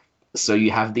is. So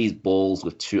you have these balls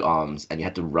with two arms and you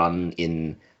have to run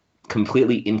in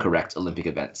completely incorrect Olympic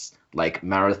events, like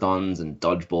marathons and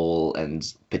dodgeball and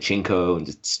pachinko and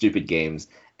just stupid games.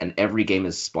 And every game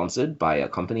is sponsored by a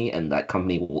company, and that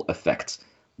company will affect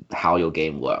how your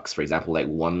game works. For example, like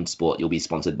one sport, you'll be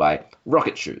sponsored by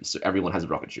rocket shoes, so everyone has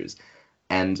rocket shoes.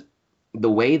 And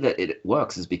the way that it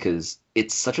works is because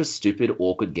it's such a stupid,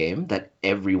 awkward game that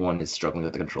everyone is struggling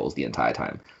with the controls the entire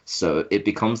time. So it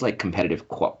becomes like competitive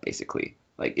co-op, basically.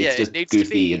 Like it's just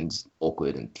goofy and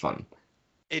awkward and fun.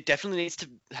 It definitely needs to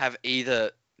have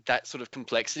either that sort of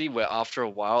complexity where after a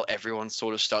while everyone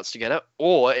sort of starts to get it,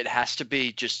 or it has to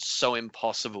be just so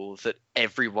impossible that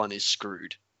everyone is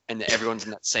screwed. And everyone's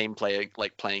in that same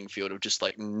playing field of just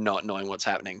like not knowing what's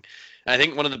happening. And I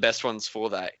think one of the best ones for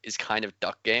that is kind of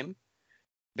Duck Game,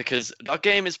 because that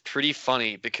game is pretty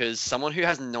funny because someone who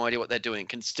has no idea what they're doing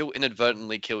can still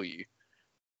inadvertently kill you,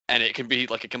 and it can be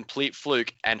like a complete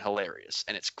fluke and hilarious,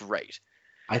 and it's great.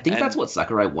 I think that's what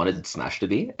Sakurai wanted Smash to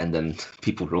be, and then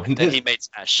people ruined And it. he made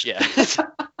Smash, yeah.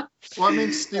 Well, I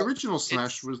mean, the original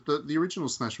Smash was the original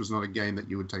Smash was not a game that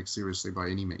you would take seriously by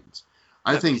any means.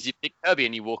 I think because you pick Kirby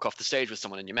and you walk off the stage with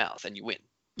someone in your mouth and you win.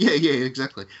 Yeah,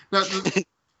 exactly. No,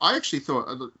 I actually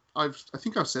thought I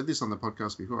think I've said this on the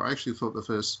podcast before. I actually thought the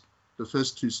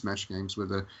first two Smash games were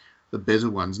the better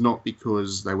ones, not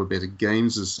because they were better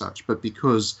games as such, but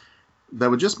because they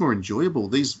were just more enjoyable.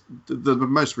 The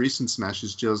most recent Smash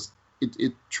is just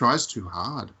it tries too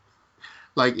hard.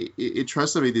 Like it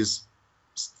tries to be this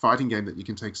fighting game that you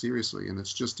can take seriously, and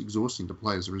it's just exhausting to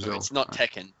play as a result. It's not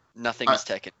Tekken. Nothing is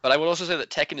Tekken. But I would also say that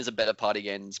Tekken is a better party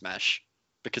game than Smash,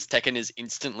 because Tekken is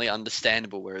instantly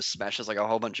understandable, whereas Smash has like a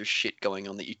whole bunch of shit going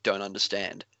on that you don't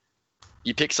understand.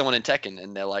 You pick someone in Tekken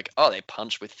and they're like, oh, they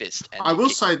punch with fist. And I will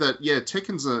say that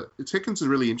Tekken's a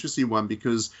really interesting one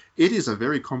because it is a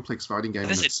very complex fighting game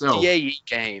in itself. It's a DAE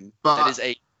game. That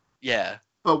is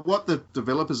But what the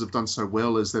developers have done so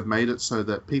well is they've made it so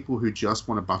that people who just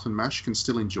want a button mash can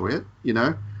still enjoy it. You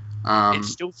know, it's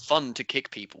still fun to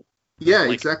kick people. Yeah,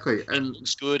 exactly. And it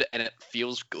looks good and it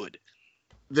feels good.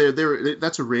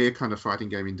 That's a rare kind of fighting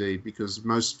game indeed, because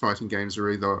most fighting games are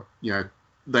either,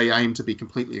 they aim to be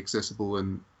completely accessible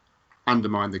and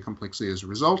undermine their complexity as a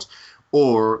result,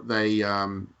 or they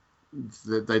don't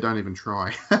even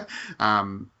try.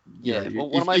 One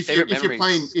of my favorite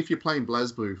memories. If you're playing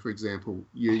BlazBlue, for example,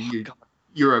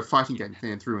 you're a fighting game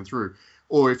fan through and through.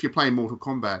 Or if you're playing Mortal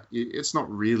Kombat, it's not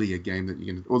really a game that you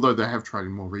can. Although they have tried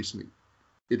in more recent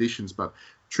editions, but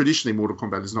traditionally Mortal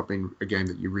Kombat has not been a game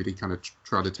that you really kind of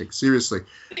try to take seriously.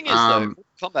 The thing is, though, Mortal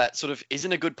Kombat sort of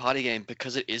isn't a good party game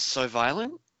because it is so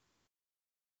violent.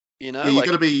 You know, you're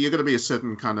gonna be a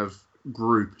certain kind of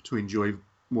group to enjoy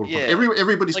Mortal Kombat.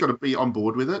 Everybody's got to be on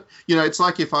board with it. You know, it's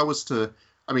like if I was to,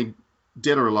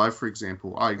 Dead or Alive, for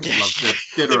example. I love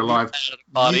Dead or Alive.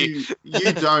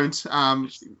 You don't.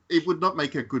 It would not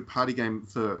make a good party game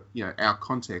for our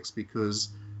context, because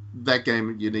that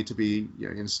game you need to be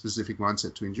in a specific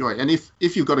mindset to enjoy. And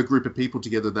if you've got a group of people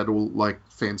together that all like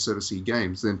fan servicey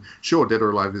games, then sure, Dead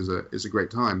or Alive is a great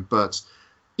time. But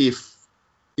if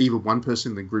even one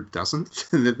person in the group doesn't,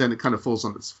 then it kind of falls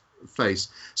on its face.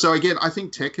 So again, I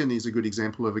think Tekken is a good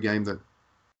example of a game that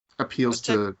appeals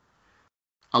to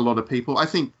a lot of people. I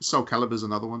think Soul Calibur is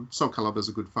another one. Soul Calibur is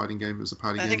a good fighting game as a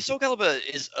party game. I think Soul Calibur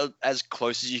is as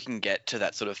close as you can get to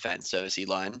that sort of fan servicey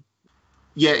line.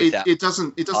 Yeah, it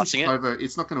doesn't over.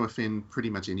 It's not going to offend pretty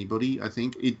much anybody. I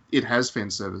think it has fan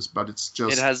service, but it's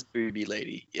just it has booby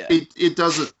lady. Yeah, it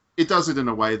does it in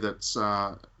a way that's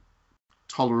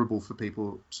tolerable for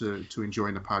people to enjoy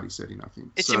in a party setting. I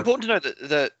think it's important to know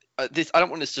that this. I don't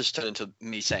want this to just turn into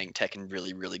me saying Tekken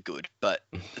really, really good, but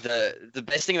the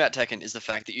best thing about Tekken is the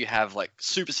fact that you have like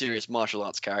super serious martial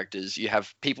arts characters. You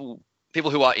have people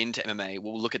who are into MMA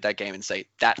will look at that game and say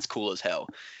that's cool as hell.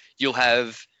 You'll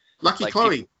have Lucky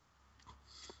Chloe.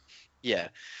 Yeah.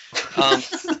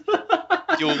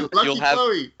 You'll have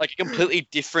Chloe. Like a completely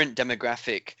different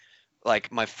demographic,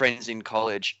 like my friends in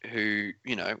college who,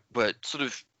 were sort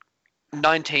of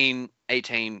 19,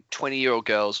 18, 20-year-old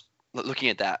girls looking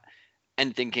at that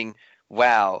and thinking,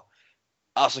 wow,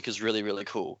 Asuka's really, really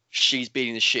cool. She's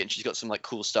beating the shit and she's got some like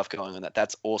cool stuff going on.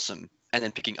 That's awesome. And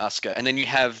then picking Asuka. And then you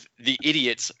have the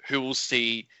idiots who will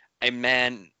see a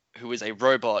man who is a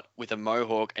robot with a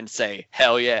mohawk and say,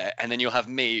 hell yeah. And then you'll have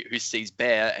me who sees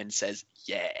Bear and says,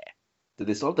 yeah. Did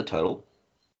they still have the Turtle?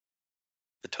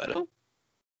 The Turtle?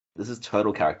 This is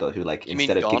Turtle character who, like,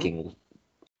 instead of kicking...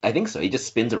 I think so. He just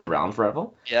spins around forever.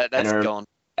 Yeah, that's gone.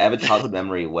 I have a childhood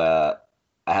memory where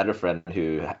I had a friend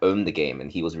who owned the game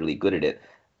and he was really good at it.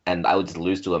 And I would just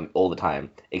lose to him all the time.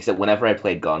 Except whenever I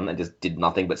played Gun and just did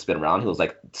nothing but spin around, he was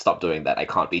like, stop doing that. I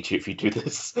can't beat you if you do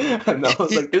this. And I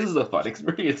was like, this is a fun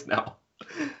experience now.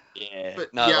 Yeah.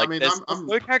 But, no, yeah, like, there's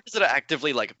no characters that are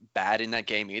actively like bad in that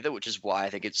game either, which is why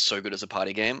I think it's so good as a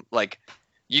party game. Like,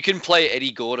 you can play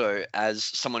Eddie Gordo as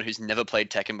someone who's never played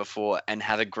Tekken before and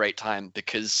have a great time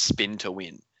because spin to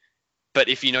win. But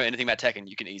if you know anything about Tekken,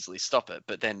 you can easily stop it.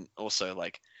 But then also,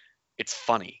 like, it's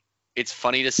funny. It's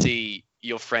funny to see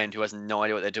your friend who has no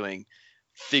idea what they're doing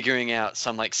figuring out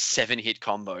some like 7-hit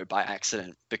combo by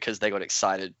accident because they got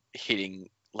excited hitting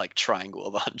like triangle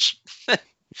a bunch.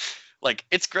 Like,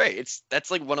 it's great.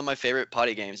 That's like one of my favorite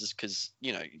party games, is because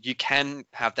you can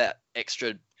have that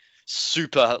extra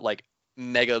super like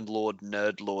mega lord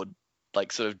nerd lord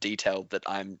like sort of detail that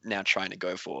I'm now trying to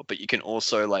go for, but you can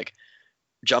also like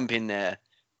jump in there,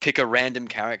 pick a random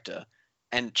character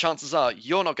and chances are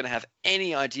you're not going to have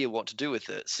any idea what to do with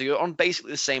it. So you're on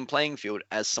basically the same playing field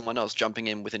as someone else jumping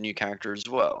in with a new character as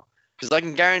well. Because I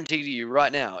can guarantee to you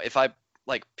right now, if I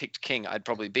picked King, I'd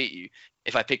probably beat you.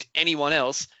 If I picked anyone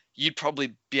else, you'd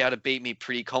probably be able to beat me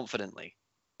pretty confidently.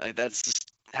 That's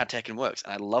just how Tekken works,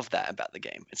 and I love that about the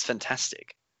game. It's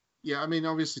fantastic. Yeah, I mean,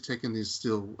 obviously Tekken is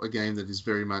still a game that is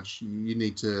very much, you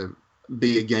need to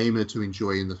be a gamer to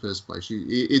enjoy in the first place.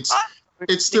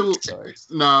 It's still so.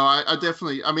 No, I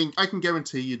definitely. I mean, I can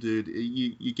guarantee you, dude.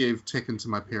 You gave Tekken to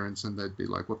my parents, and they'd be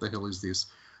like, "What the hell is this?"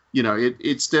 You know,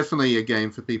 it's definitely a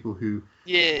game for people who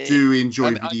do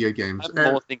enjoy video games.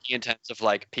 I'm more thinking in terms of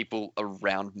people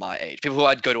around my age, people who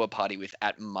I'd go to a party with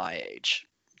at my age,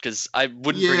 because I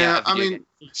wouldn't bring out a video game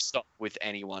stop with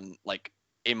anyone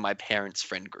in my parents'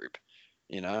 friend group.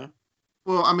 You know.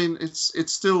 Well, I mean, it's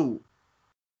still.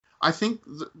 I think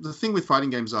the thing with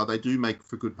fighting games are they do make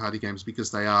for good party games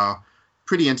because they are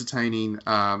pretty entertaining.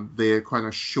 They're kind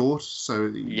of short,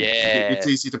 so it's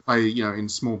easy to play, in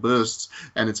small bursts,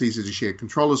 and it's easy to share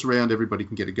controllers around. Everybody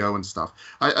can get a go and stuff.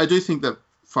 I do think that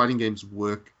fighting games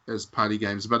work as party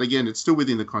games, but again, it's still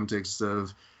within the context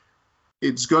of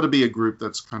it's got to be a group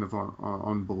that's kind of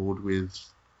on board with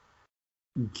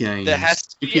games. There has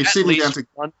to be at least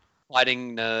one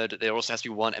fighting nerd. There also has to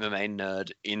be one MMA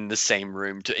nerd in the same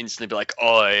room to instantly be like,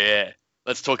 oh yeah,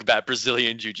 let's talk about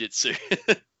Brazilian Jiu-Jitsu.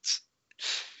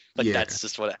 That's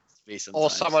just what it has to be sometimes. Or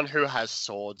someone who has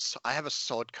swords. I have a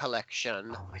sword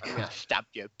collection. Oh my I'm gonna stab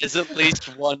you. There's at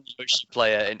least one Yoshi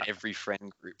player in every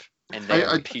friend group, and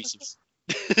they're a piece of.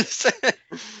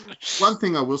 One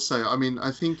thing I will say, I mean,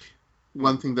 I think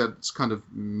one thing that's kind of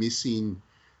missing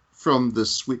from the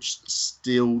Switch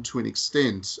still to an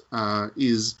extent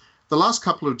is the last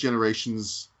couple of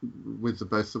generations with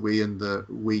both the Wii and the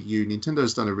Wii U.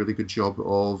 Nintendo's done a really good job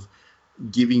of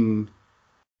giving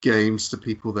games to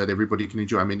people that everybody can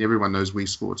enjoy. I mean, everyone knows Wii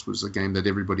Sports was a game that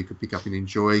everybody could pick up and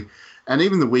enjoy. And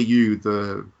even the Wii U,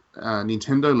 the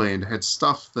Nintendo Land had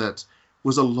stuff that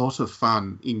was a lot of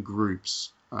fun in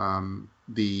groups.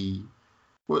 The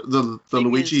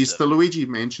Luigi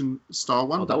Mansion style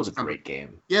one. Oh, that was a great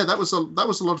game. Yeah, that was a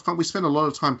lot of fun. We spent a lot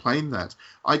of time playing that.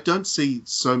 I don't see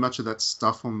so much of that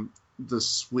stuff on the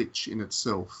Switch in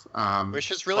itself.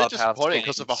 Which is really disappointing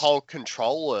because of the whole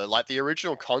controller. The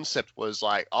original concept was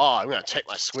I'm going to take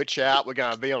my Switch out. We're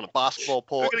going to be on a basketball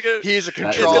court. Here's a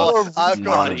controller. I've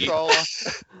got a controller.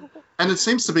 And it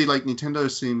seems to be Nintendo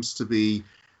seems to be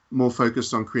more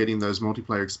focused on creating those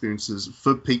multiplayer experiences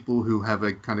for people who have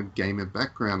a kind of gamer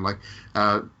background.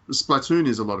 Splatoon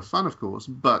is a lot of fun, of course,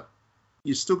 but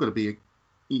you still got to be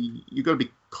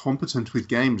competent with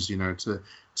games,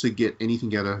 to get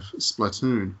anything out of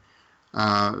Splatoon.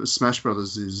 Smash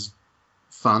Brothers is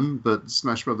fun, but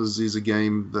Smash Brothers is a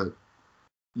game that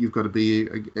you've got to be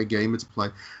a gamer to play.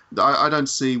 I don't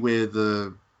see where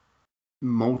the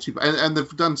and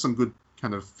they've done some good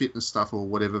kind of fitness stuff or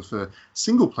whatever for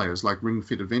single players like Ring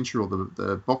Fit Adventure or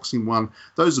the boxing one.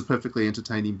 Those are perfectly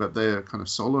entertaining, but they're kind of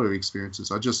solo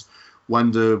experiences. I just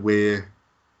wonder where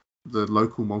the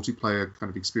local multiplayer kind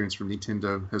of experience from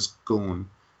Nintendo has gone.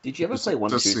 Did you ever play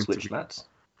 1-2 Switch, Matt?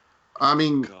 I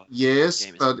mean,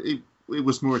 yes, but it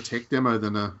was more a tech demo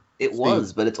than a It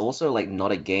was, but it's also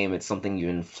not a game. It's something you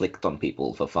inflict on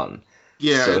people for fun.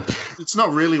 Yeah, so. It's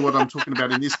not really what I'm talking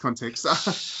about in this context.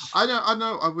 I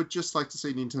know. I would just like to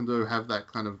see Nintendo have that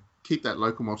kind of keep that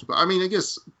local multiplayer. I mean, I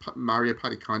guess Mario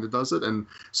Party kind of does it, and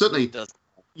certainly it does.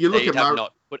 You look at Mario.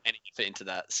 Not put any effort into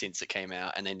that since it came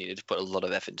out, and they needed to put a lot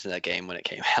of effort into that game when it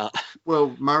came out.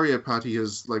 Well, Mario Party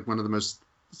is one of the most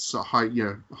high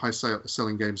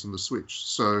selling games on the Switch.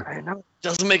 So I know it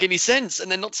doesn't make any sense, and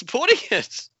they're not supporting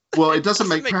it. Well, it doesn't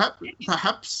make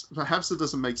perhaps it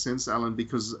doesn't make sense, Alan,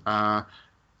 because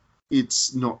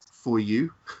it's not for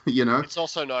you. It's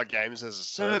also not games as a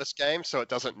service game, so it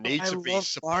doesn't need to be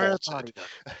supported.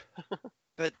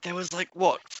 But there was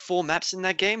 4 maps in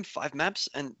that game, 5 maps,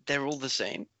 and they're all the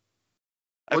same.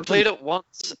 I played it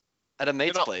once at a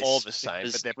mate's place. All the same,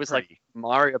 but they're pretty.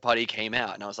 Mario Party came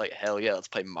out, and I was like, hell yeah, let's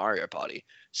play Mario Party.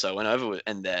 So I went over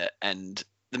and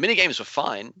the mini games were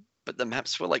fine, but the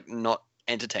maps were not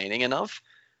entertaining enough.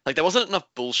 There wasn't enough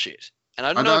bullshit. And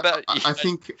I don't know about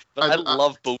you, but I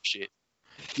love bullshit.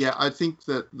 Yeah, I think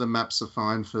that the maps are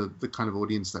fine for the kind of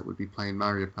audience that would be playing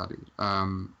Mario Party.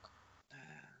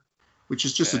 Which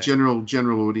is just a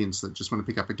general audience that just want to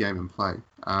pick up a game and play.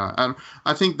 And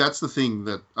I think that's the thing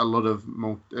that a lot of,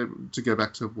 to go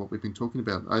back to what we've been talking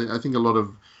about, I think a lot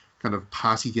of kind of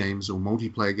party games or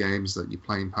multiplayer games that you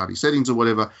play in party settings or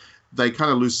whatever, they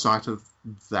kind of lose sight of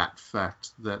that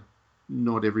fact that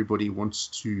not everybody wants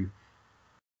to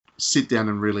sit down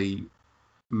and really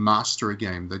master a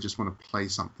game. They just want to play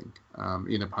something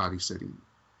in a party setting.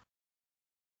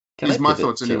 Can These I are my pivot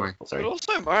thoughts to- anyway. oh, sorry. But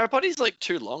also, Mario Party's like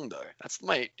too long though. That's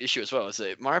my issue as well. Is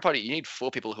that Mario Party, you need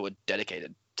 4 people who are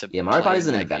dedicated to. Yeah, Mario Party's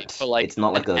an playing that game event. for like It's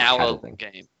not like an a hour casual thing.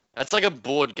 game. That's like a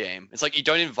board game. It's like you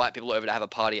don't invite people over to have a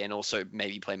party and also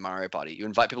maybe play Mario Party. You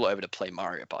invite people over to play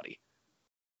Mario Party.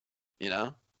 You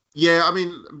know? Yeah, I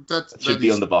mean that Should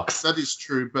be on the box. That is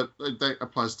true, but that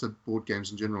applies to board games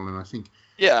in general, and I think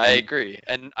Yeah, I agree.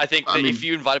 And I think I that mean- if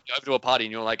you invite me over to a party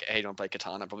and you're like, hey, don't play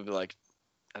Catan, I'd probably be like,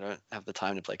 I don't have the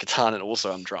time to play Catan, and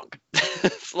also I'm drunk.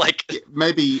 It's like,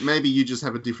 maybe you just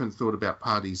have a different thought about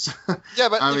parties. Yeah,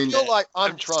 but I if mean- you're like,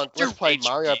 I'm I'm drunk, such a let's play rich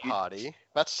Mario dude. Party.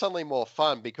 That's suddenly more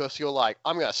fun because you're like,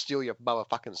 I'm gonna steal your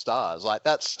motherfucking stars. Like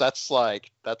that's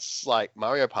like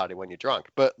Mario Party when you're drunk.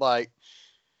 But like,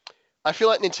 I feel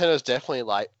like Nintendo's definitely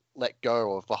like let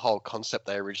go of the whole concept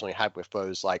they originally had with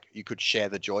those like you could share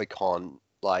the Joy-Con.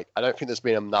 Like, I don't think there's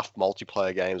been enough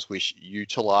multiplayer games which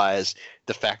utilize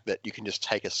the fact that you can just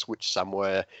take a Switch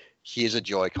somewhere. Here's a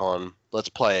Joy-Con. Let's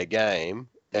play a game.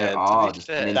 There And are, be just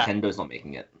fair- Nintendo's not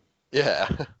making it. yeah.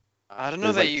 I don't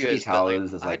know There's about like you Tricky guys, but, like,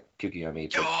 Towers, there's like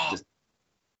Kukiyomi, but Oh. just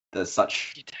there's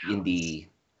such Tricky Towers. indie,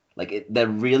 they're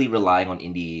really relying on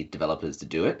indie developers to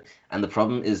do it, and the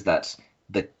problem is that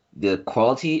the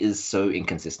quality is so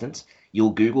inconsistent.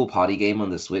 You'll Google party game on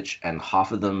the Switch, and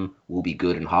half of them will be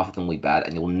good and half of them will be bad,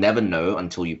 and you'll never know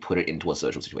until you put it into a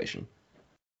social situation.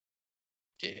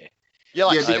 yeah. Yeah,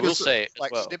 like, Yeah, I will because- say as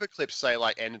like well. Snipper Clips say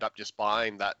like ended up just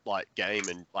buying that like game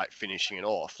and like finishing it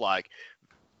off. Like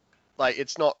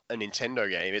it's not a Nintendo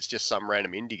game, it's just some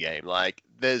random indie game. Like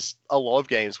there's a lot of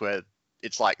games where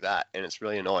it's like that and it's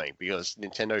really annoying because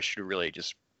Nintendo should have really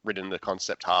just ridden the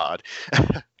concept hard.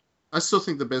 I still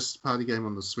think the best party game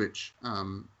on the Switch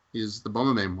is the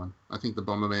Bomberman one. I think the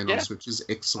Bomberman Yeah. on Switch is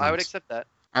excellent. I would accept that.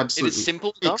 Absolutely It is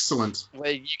simple enough excellent.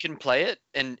 where you can play it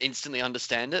and instantly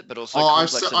understand it, but also Oh, I've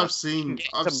complex se- enough I've seen- you can get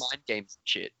I've into s- mind games and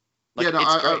shit. Like, yeah, no,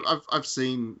 it's great.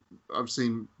 I've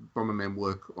seen Bomberman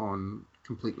work on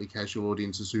completely casual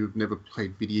audiences who've never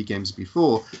played video games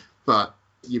before, but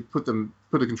you put a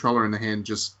controller in the hand,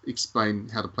 just explain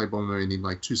how to play Bomberman in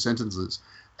like 2 sentences,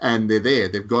 and they're there.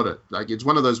 They've got it. Like it's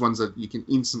one of those ones that you can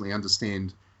instantly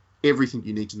understand everything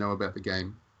you need to know about the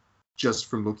game just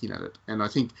from looking at it. And I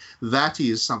think that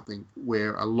is something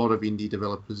where a lot of indie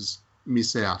developers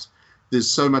miss out. There's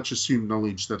so much assumed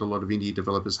knowledge that a lot of indie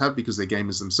developers have because they're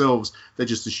gamers themselves. They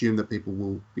just assume that people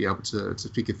will be able to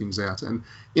figure things out. And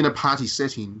in a party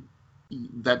setting,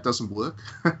 that doesn't work.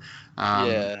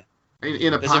 Yeah.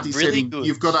 In a There's a party really setting, good-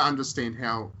 you've got to understand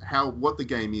what the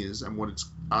game is and what it's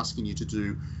asking you to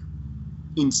do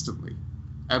instantly,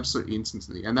 absolutely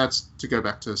instantly. And that's to go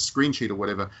back to Screen Sheet or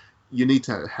whatever. You need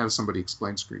to have somebody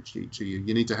explain Screen Sheet to you.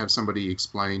 You need to have somebody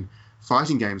explain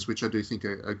fighting games, which I do think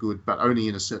are good, but only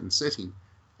in a certain setting.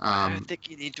 I don't think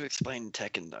you need to explain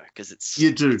Tekken though, because it's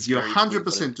You do. it's You very clear 100%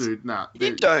 what it is. do. Nah,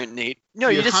 You don't need. No,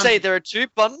 you you just hun- say there are 2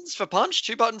 buttons for punch,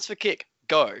 2 buttons for kick.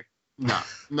 Go.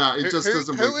 no, it just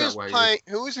doesn't work that way.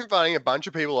 Who is inviting a bunch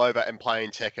of people over and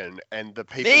playing Tekken and the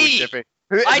people Me!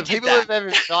 I the did people that. who've ever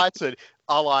invited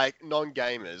are like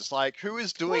non-gamers. Like who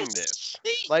is doing this?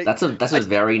 Like That's a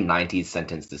very 90s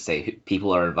sentence to say.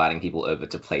 People are inviting people over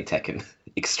to play Tekken.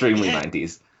 Extremely Yeah.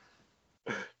 90s.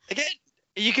 Again,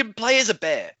 you can play as a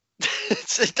bear.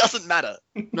 It doesn't matter.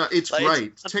 No, it's Like,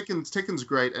 great. Tekken's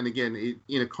great, and again,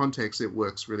 in a context, it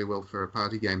works really well for a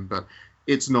party game. But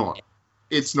it's not.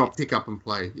 It's not pick up and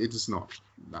play. It is not.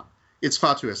 No, it's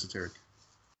far too esoteric.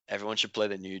 Everyone should play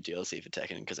the new DLC for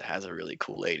Tekken because it has a really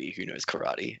cool lady who knows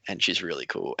karate, and she's really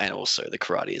cool. And also, the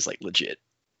karate is like legit.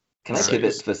 Can I So-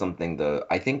 pivot for something though?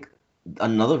 I think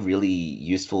another really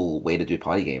useful way to do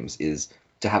party games is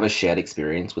to have a shared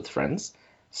experience with friends.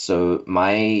 So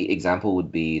my example would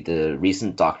be the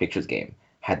recent Dark Pictures game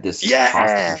had this Yeah!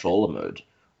 task controller mode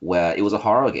where it was a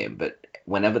horror game, but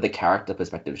whenever the character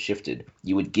perspective shifted,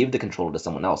 you would give the controller to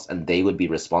someone else and they would be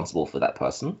responsible for that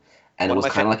person. And One it of was my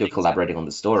kind of like favorite you're collaborating on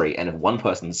the story. And if one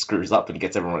person screws up and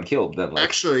gets everyone killed, then like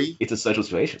Actually, it's a social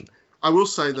situation. I will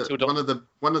say that Until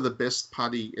one of the best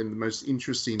party and the most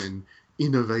interesting and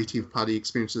innovative party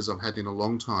experiences I've had in a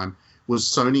long time was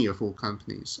Sony of all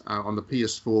companies on the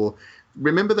PS4.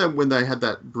 Remember that when they had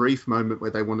that brief moment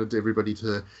where they wanted everybody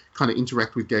to kind of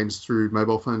interact with games through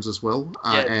mobile phones as well?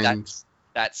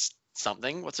 That's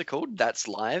something. What's it called? That's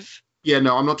live. Yeah,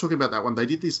 no, I'm not talking about that one. They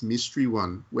did this mystery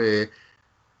one where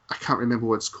I can't remember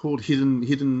what it's called,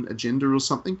 Hidden Agenda or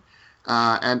something.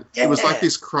 And it was like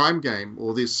this crime game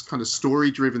or this kind of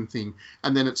story-driven thing.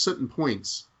 And then at certain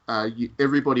points,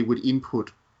 everybody would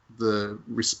input the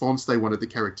response they wanted the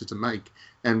character to make.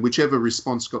 And whichever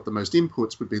response got the most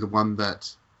inputs would be the one that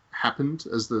happened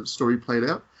as the story played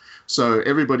out. So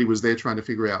everybody was there trying to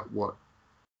figure out what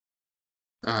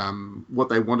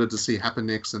they wanted to see happen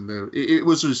next, and it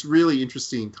was this really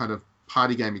interesting kind of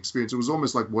party game experience. It was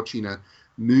almost like watching a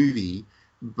movie,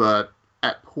 but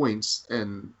at points,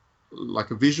 and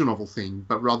like a visual novel thing,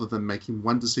 but rather than making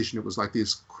one decision, it was like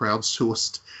this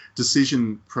crowdsourced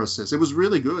decision process. It was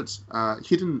really good.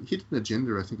 Hidden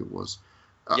Agenda, I think it was.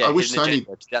 Yeah, I wish Hidden Sony,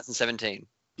 Agenda, 2017.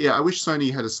 Yeah, I wish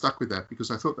Sony had stuck with that,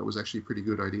 because I thought that was actually a pretty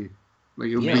good idea. Like,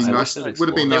 it would Yeah, be I nice. wish It would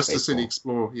have been nice to baseball. see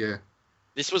Explore. Yeah.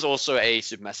 This was also a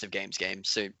Supermassive Games game,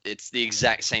 so it's the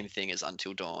exact same thing as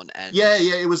Until Dawn. And Yeah,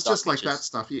 it was stuff just like which that is-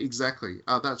 stuff. Yeah, exactly.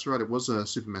 That's right. It was a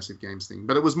Supermassive Games thing,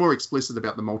 but it was more explicit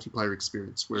about the multiplayer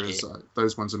experience, whereas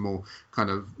those ones are more kind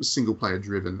of single player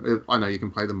driven. I know you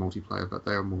can play them multiplayer, but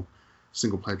they are more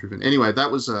single player driven. Anyway,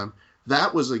 that was an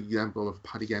example of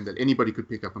party game that anybody could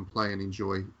pick up and play and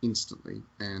enjoy instantly.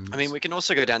 And I mean, we can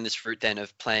also go down this route then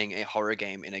of playing a horror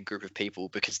game in a group of people,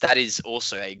 because that is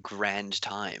also a grand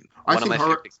time. I One of think my horror-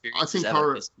 favorite experiences I think ever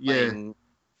horror- is playing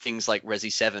things like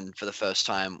Resi 7 for the first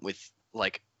time with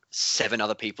like 7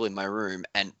 other people in my room,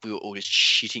 and we were all just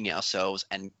shitting ourselves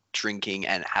and drinking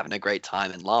and having a great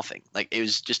time and laughing. Like, it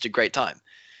was just a great time.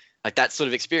 Like, that sort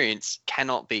of experience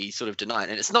cannot be sort of denied.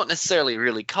 And it's not necessarily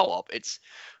really co-op. It's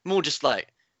more just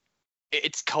like,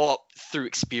 it's co-op through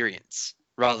experience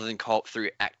rather than co-op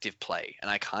through active play. And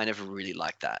I kind of really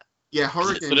like that. yeah, 'Cause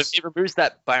horror it games. it removes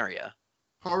that barrier.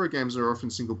 Horror games are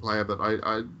often single player, but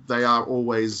they are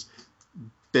always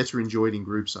better enjoyed in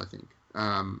groups, I think.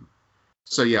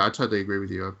 So yeah, I totally agree with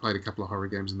you. I've played a couple of horror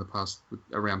games in the past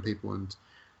around people, and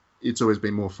it's always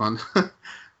been more fun.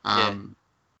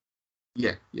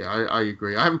 Yeah, I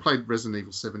agree. I haven't played Resident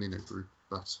Evil 7 in a group,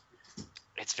 but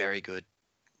It's very good.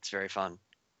 It's very fun.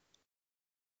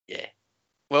 Yeah.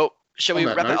 Well, shall On we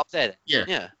that wrap it note, up there then? yeah.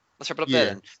 Yeah. Let's wrap it up Yeah.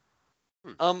 there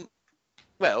then.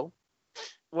 Well,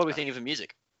 what do we think of the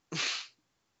music?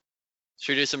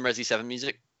 Should we do some Resi 7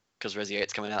 music? Because Resi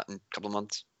 8's coming out in a couple of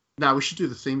months. no, we should do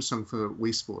the theme song for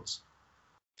Wii Sports.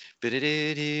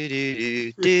 Everyone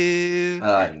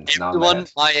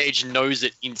my age knows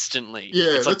it instantly. Yeah,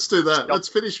 It's like- let's do that. Let's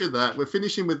finish with that. We're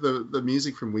finishing with the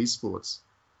music from Wii Sports.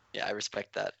 Yeah, I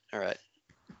respect that. All right.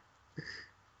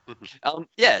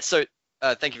 Yeah, so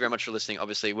thank you very much for listening.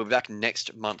 Obviously, we'll be back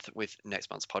next month with next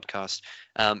month's podcast.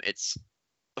 It's,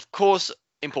 of course,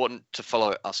 important to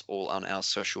follow us all on our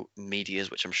social medias,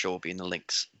 which I'm sure will be in the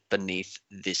links beneath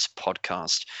this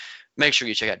podcast. Make sure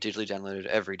you check out Digitally Downloaded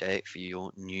every day for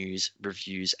your news,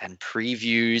 reviews, and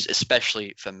previews,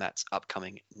 especially for Matt's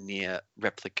upcoming Nier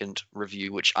Replicant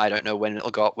review, which I don't know when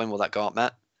it'll go up. When will that go up,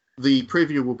 Matt? The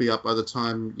preview will be up by the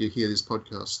time you hear this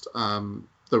podcast.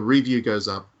 The review goes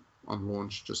up on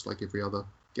launch, just like every other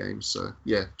game. So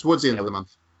yeah, towards the end of the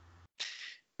month.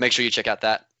 Make sure you check out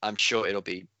that. I'm sure it'll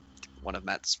be one of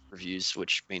Matt's reviews,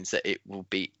 which means that it will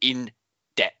be in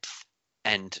depth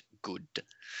and good.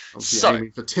 I'll be So-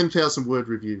 aiming for 10,000 word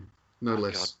review, no Oh,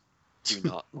 less. Do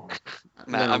not,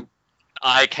 Matt. No.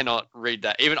 I cannot read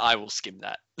that. Even I will skim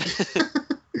that.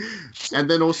 And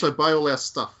then also buy all our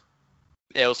stuff.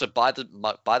 Yeah. Also, buy the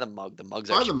mug. Buy the mug. The mug's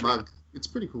Buy actually the pretty- mug. It's a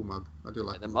pretty cool mug. I do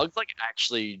like The it. mug's like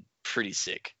actually pretty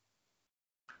sick.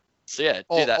 So yeah, do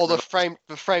Or, that. or the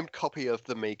framed copy of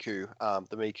the Miku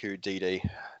DD,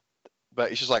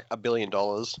 but it's just like $1 billion.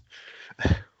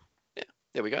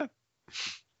 There we go.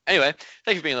 Anyway,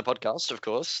 thank you for being on the podcast, of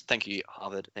course. Thank you,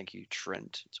 Harvard. Thank you,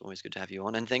 Trent. It's always good to have you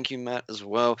on. And thank you, Matt, as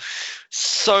well.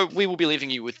 So we will be leaving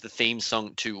you with the theme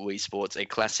song to Wii Sports, a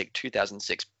classic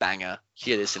 2006 banger.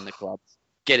 Hear this in the club.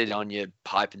 Get it on your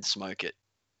pipe and smoke it.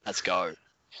 Let's go.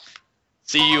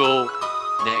 See you all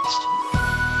next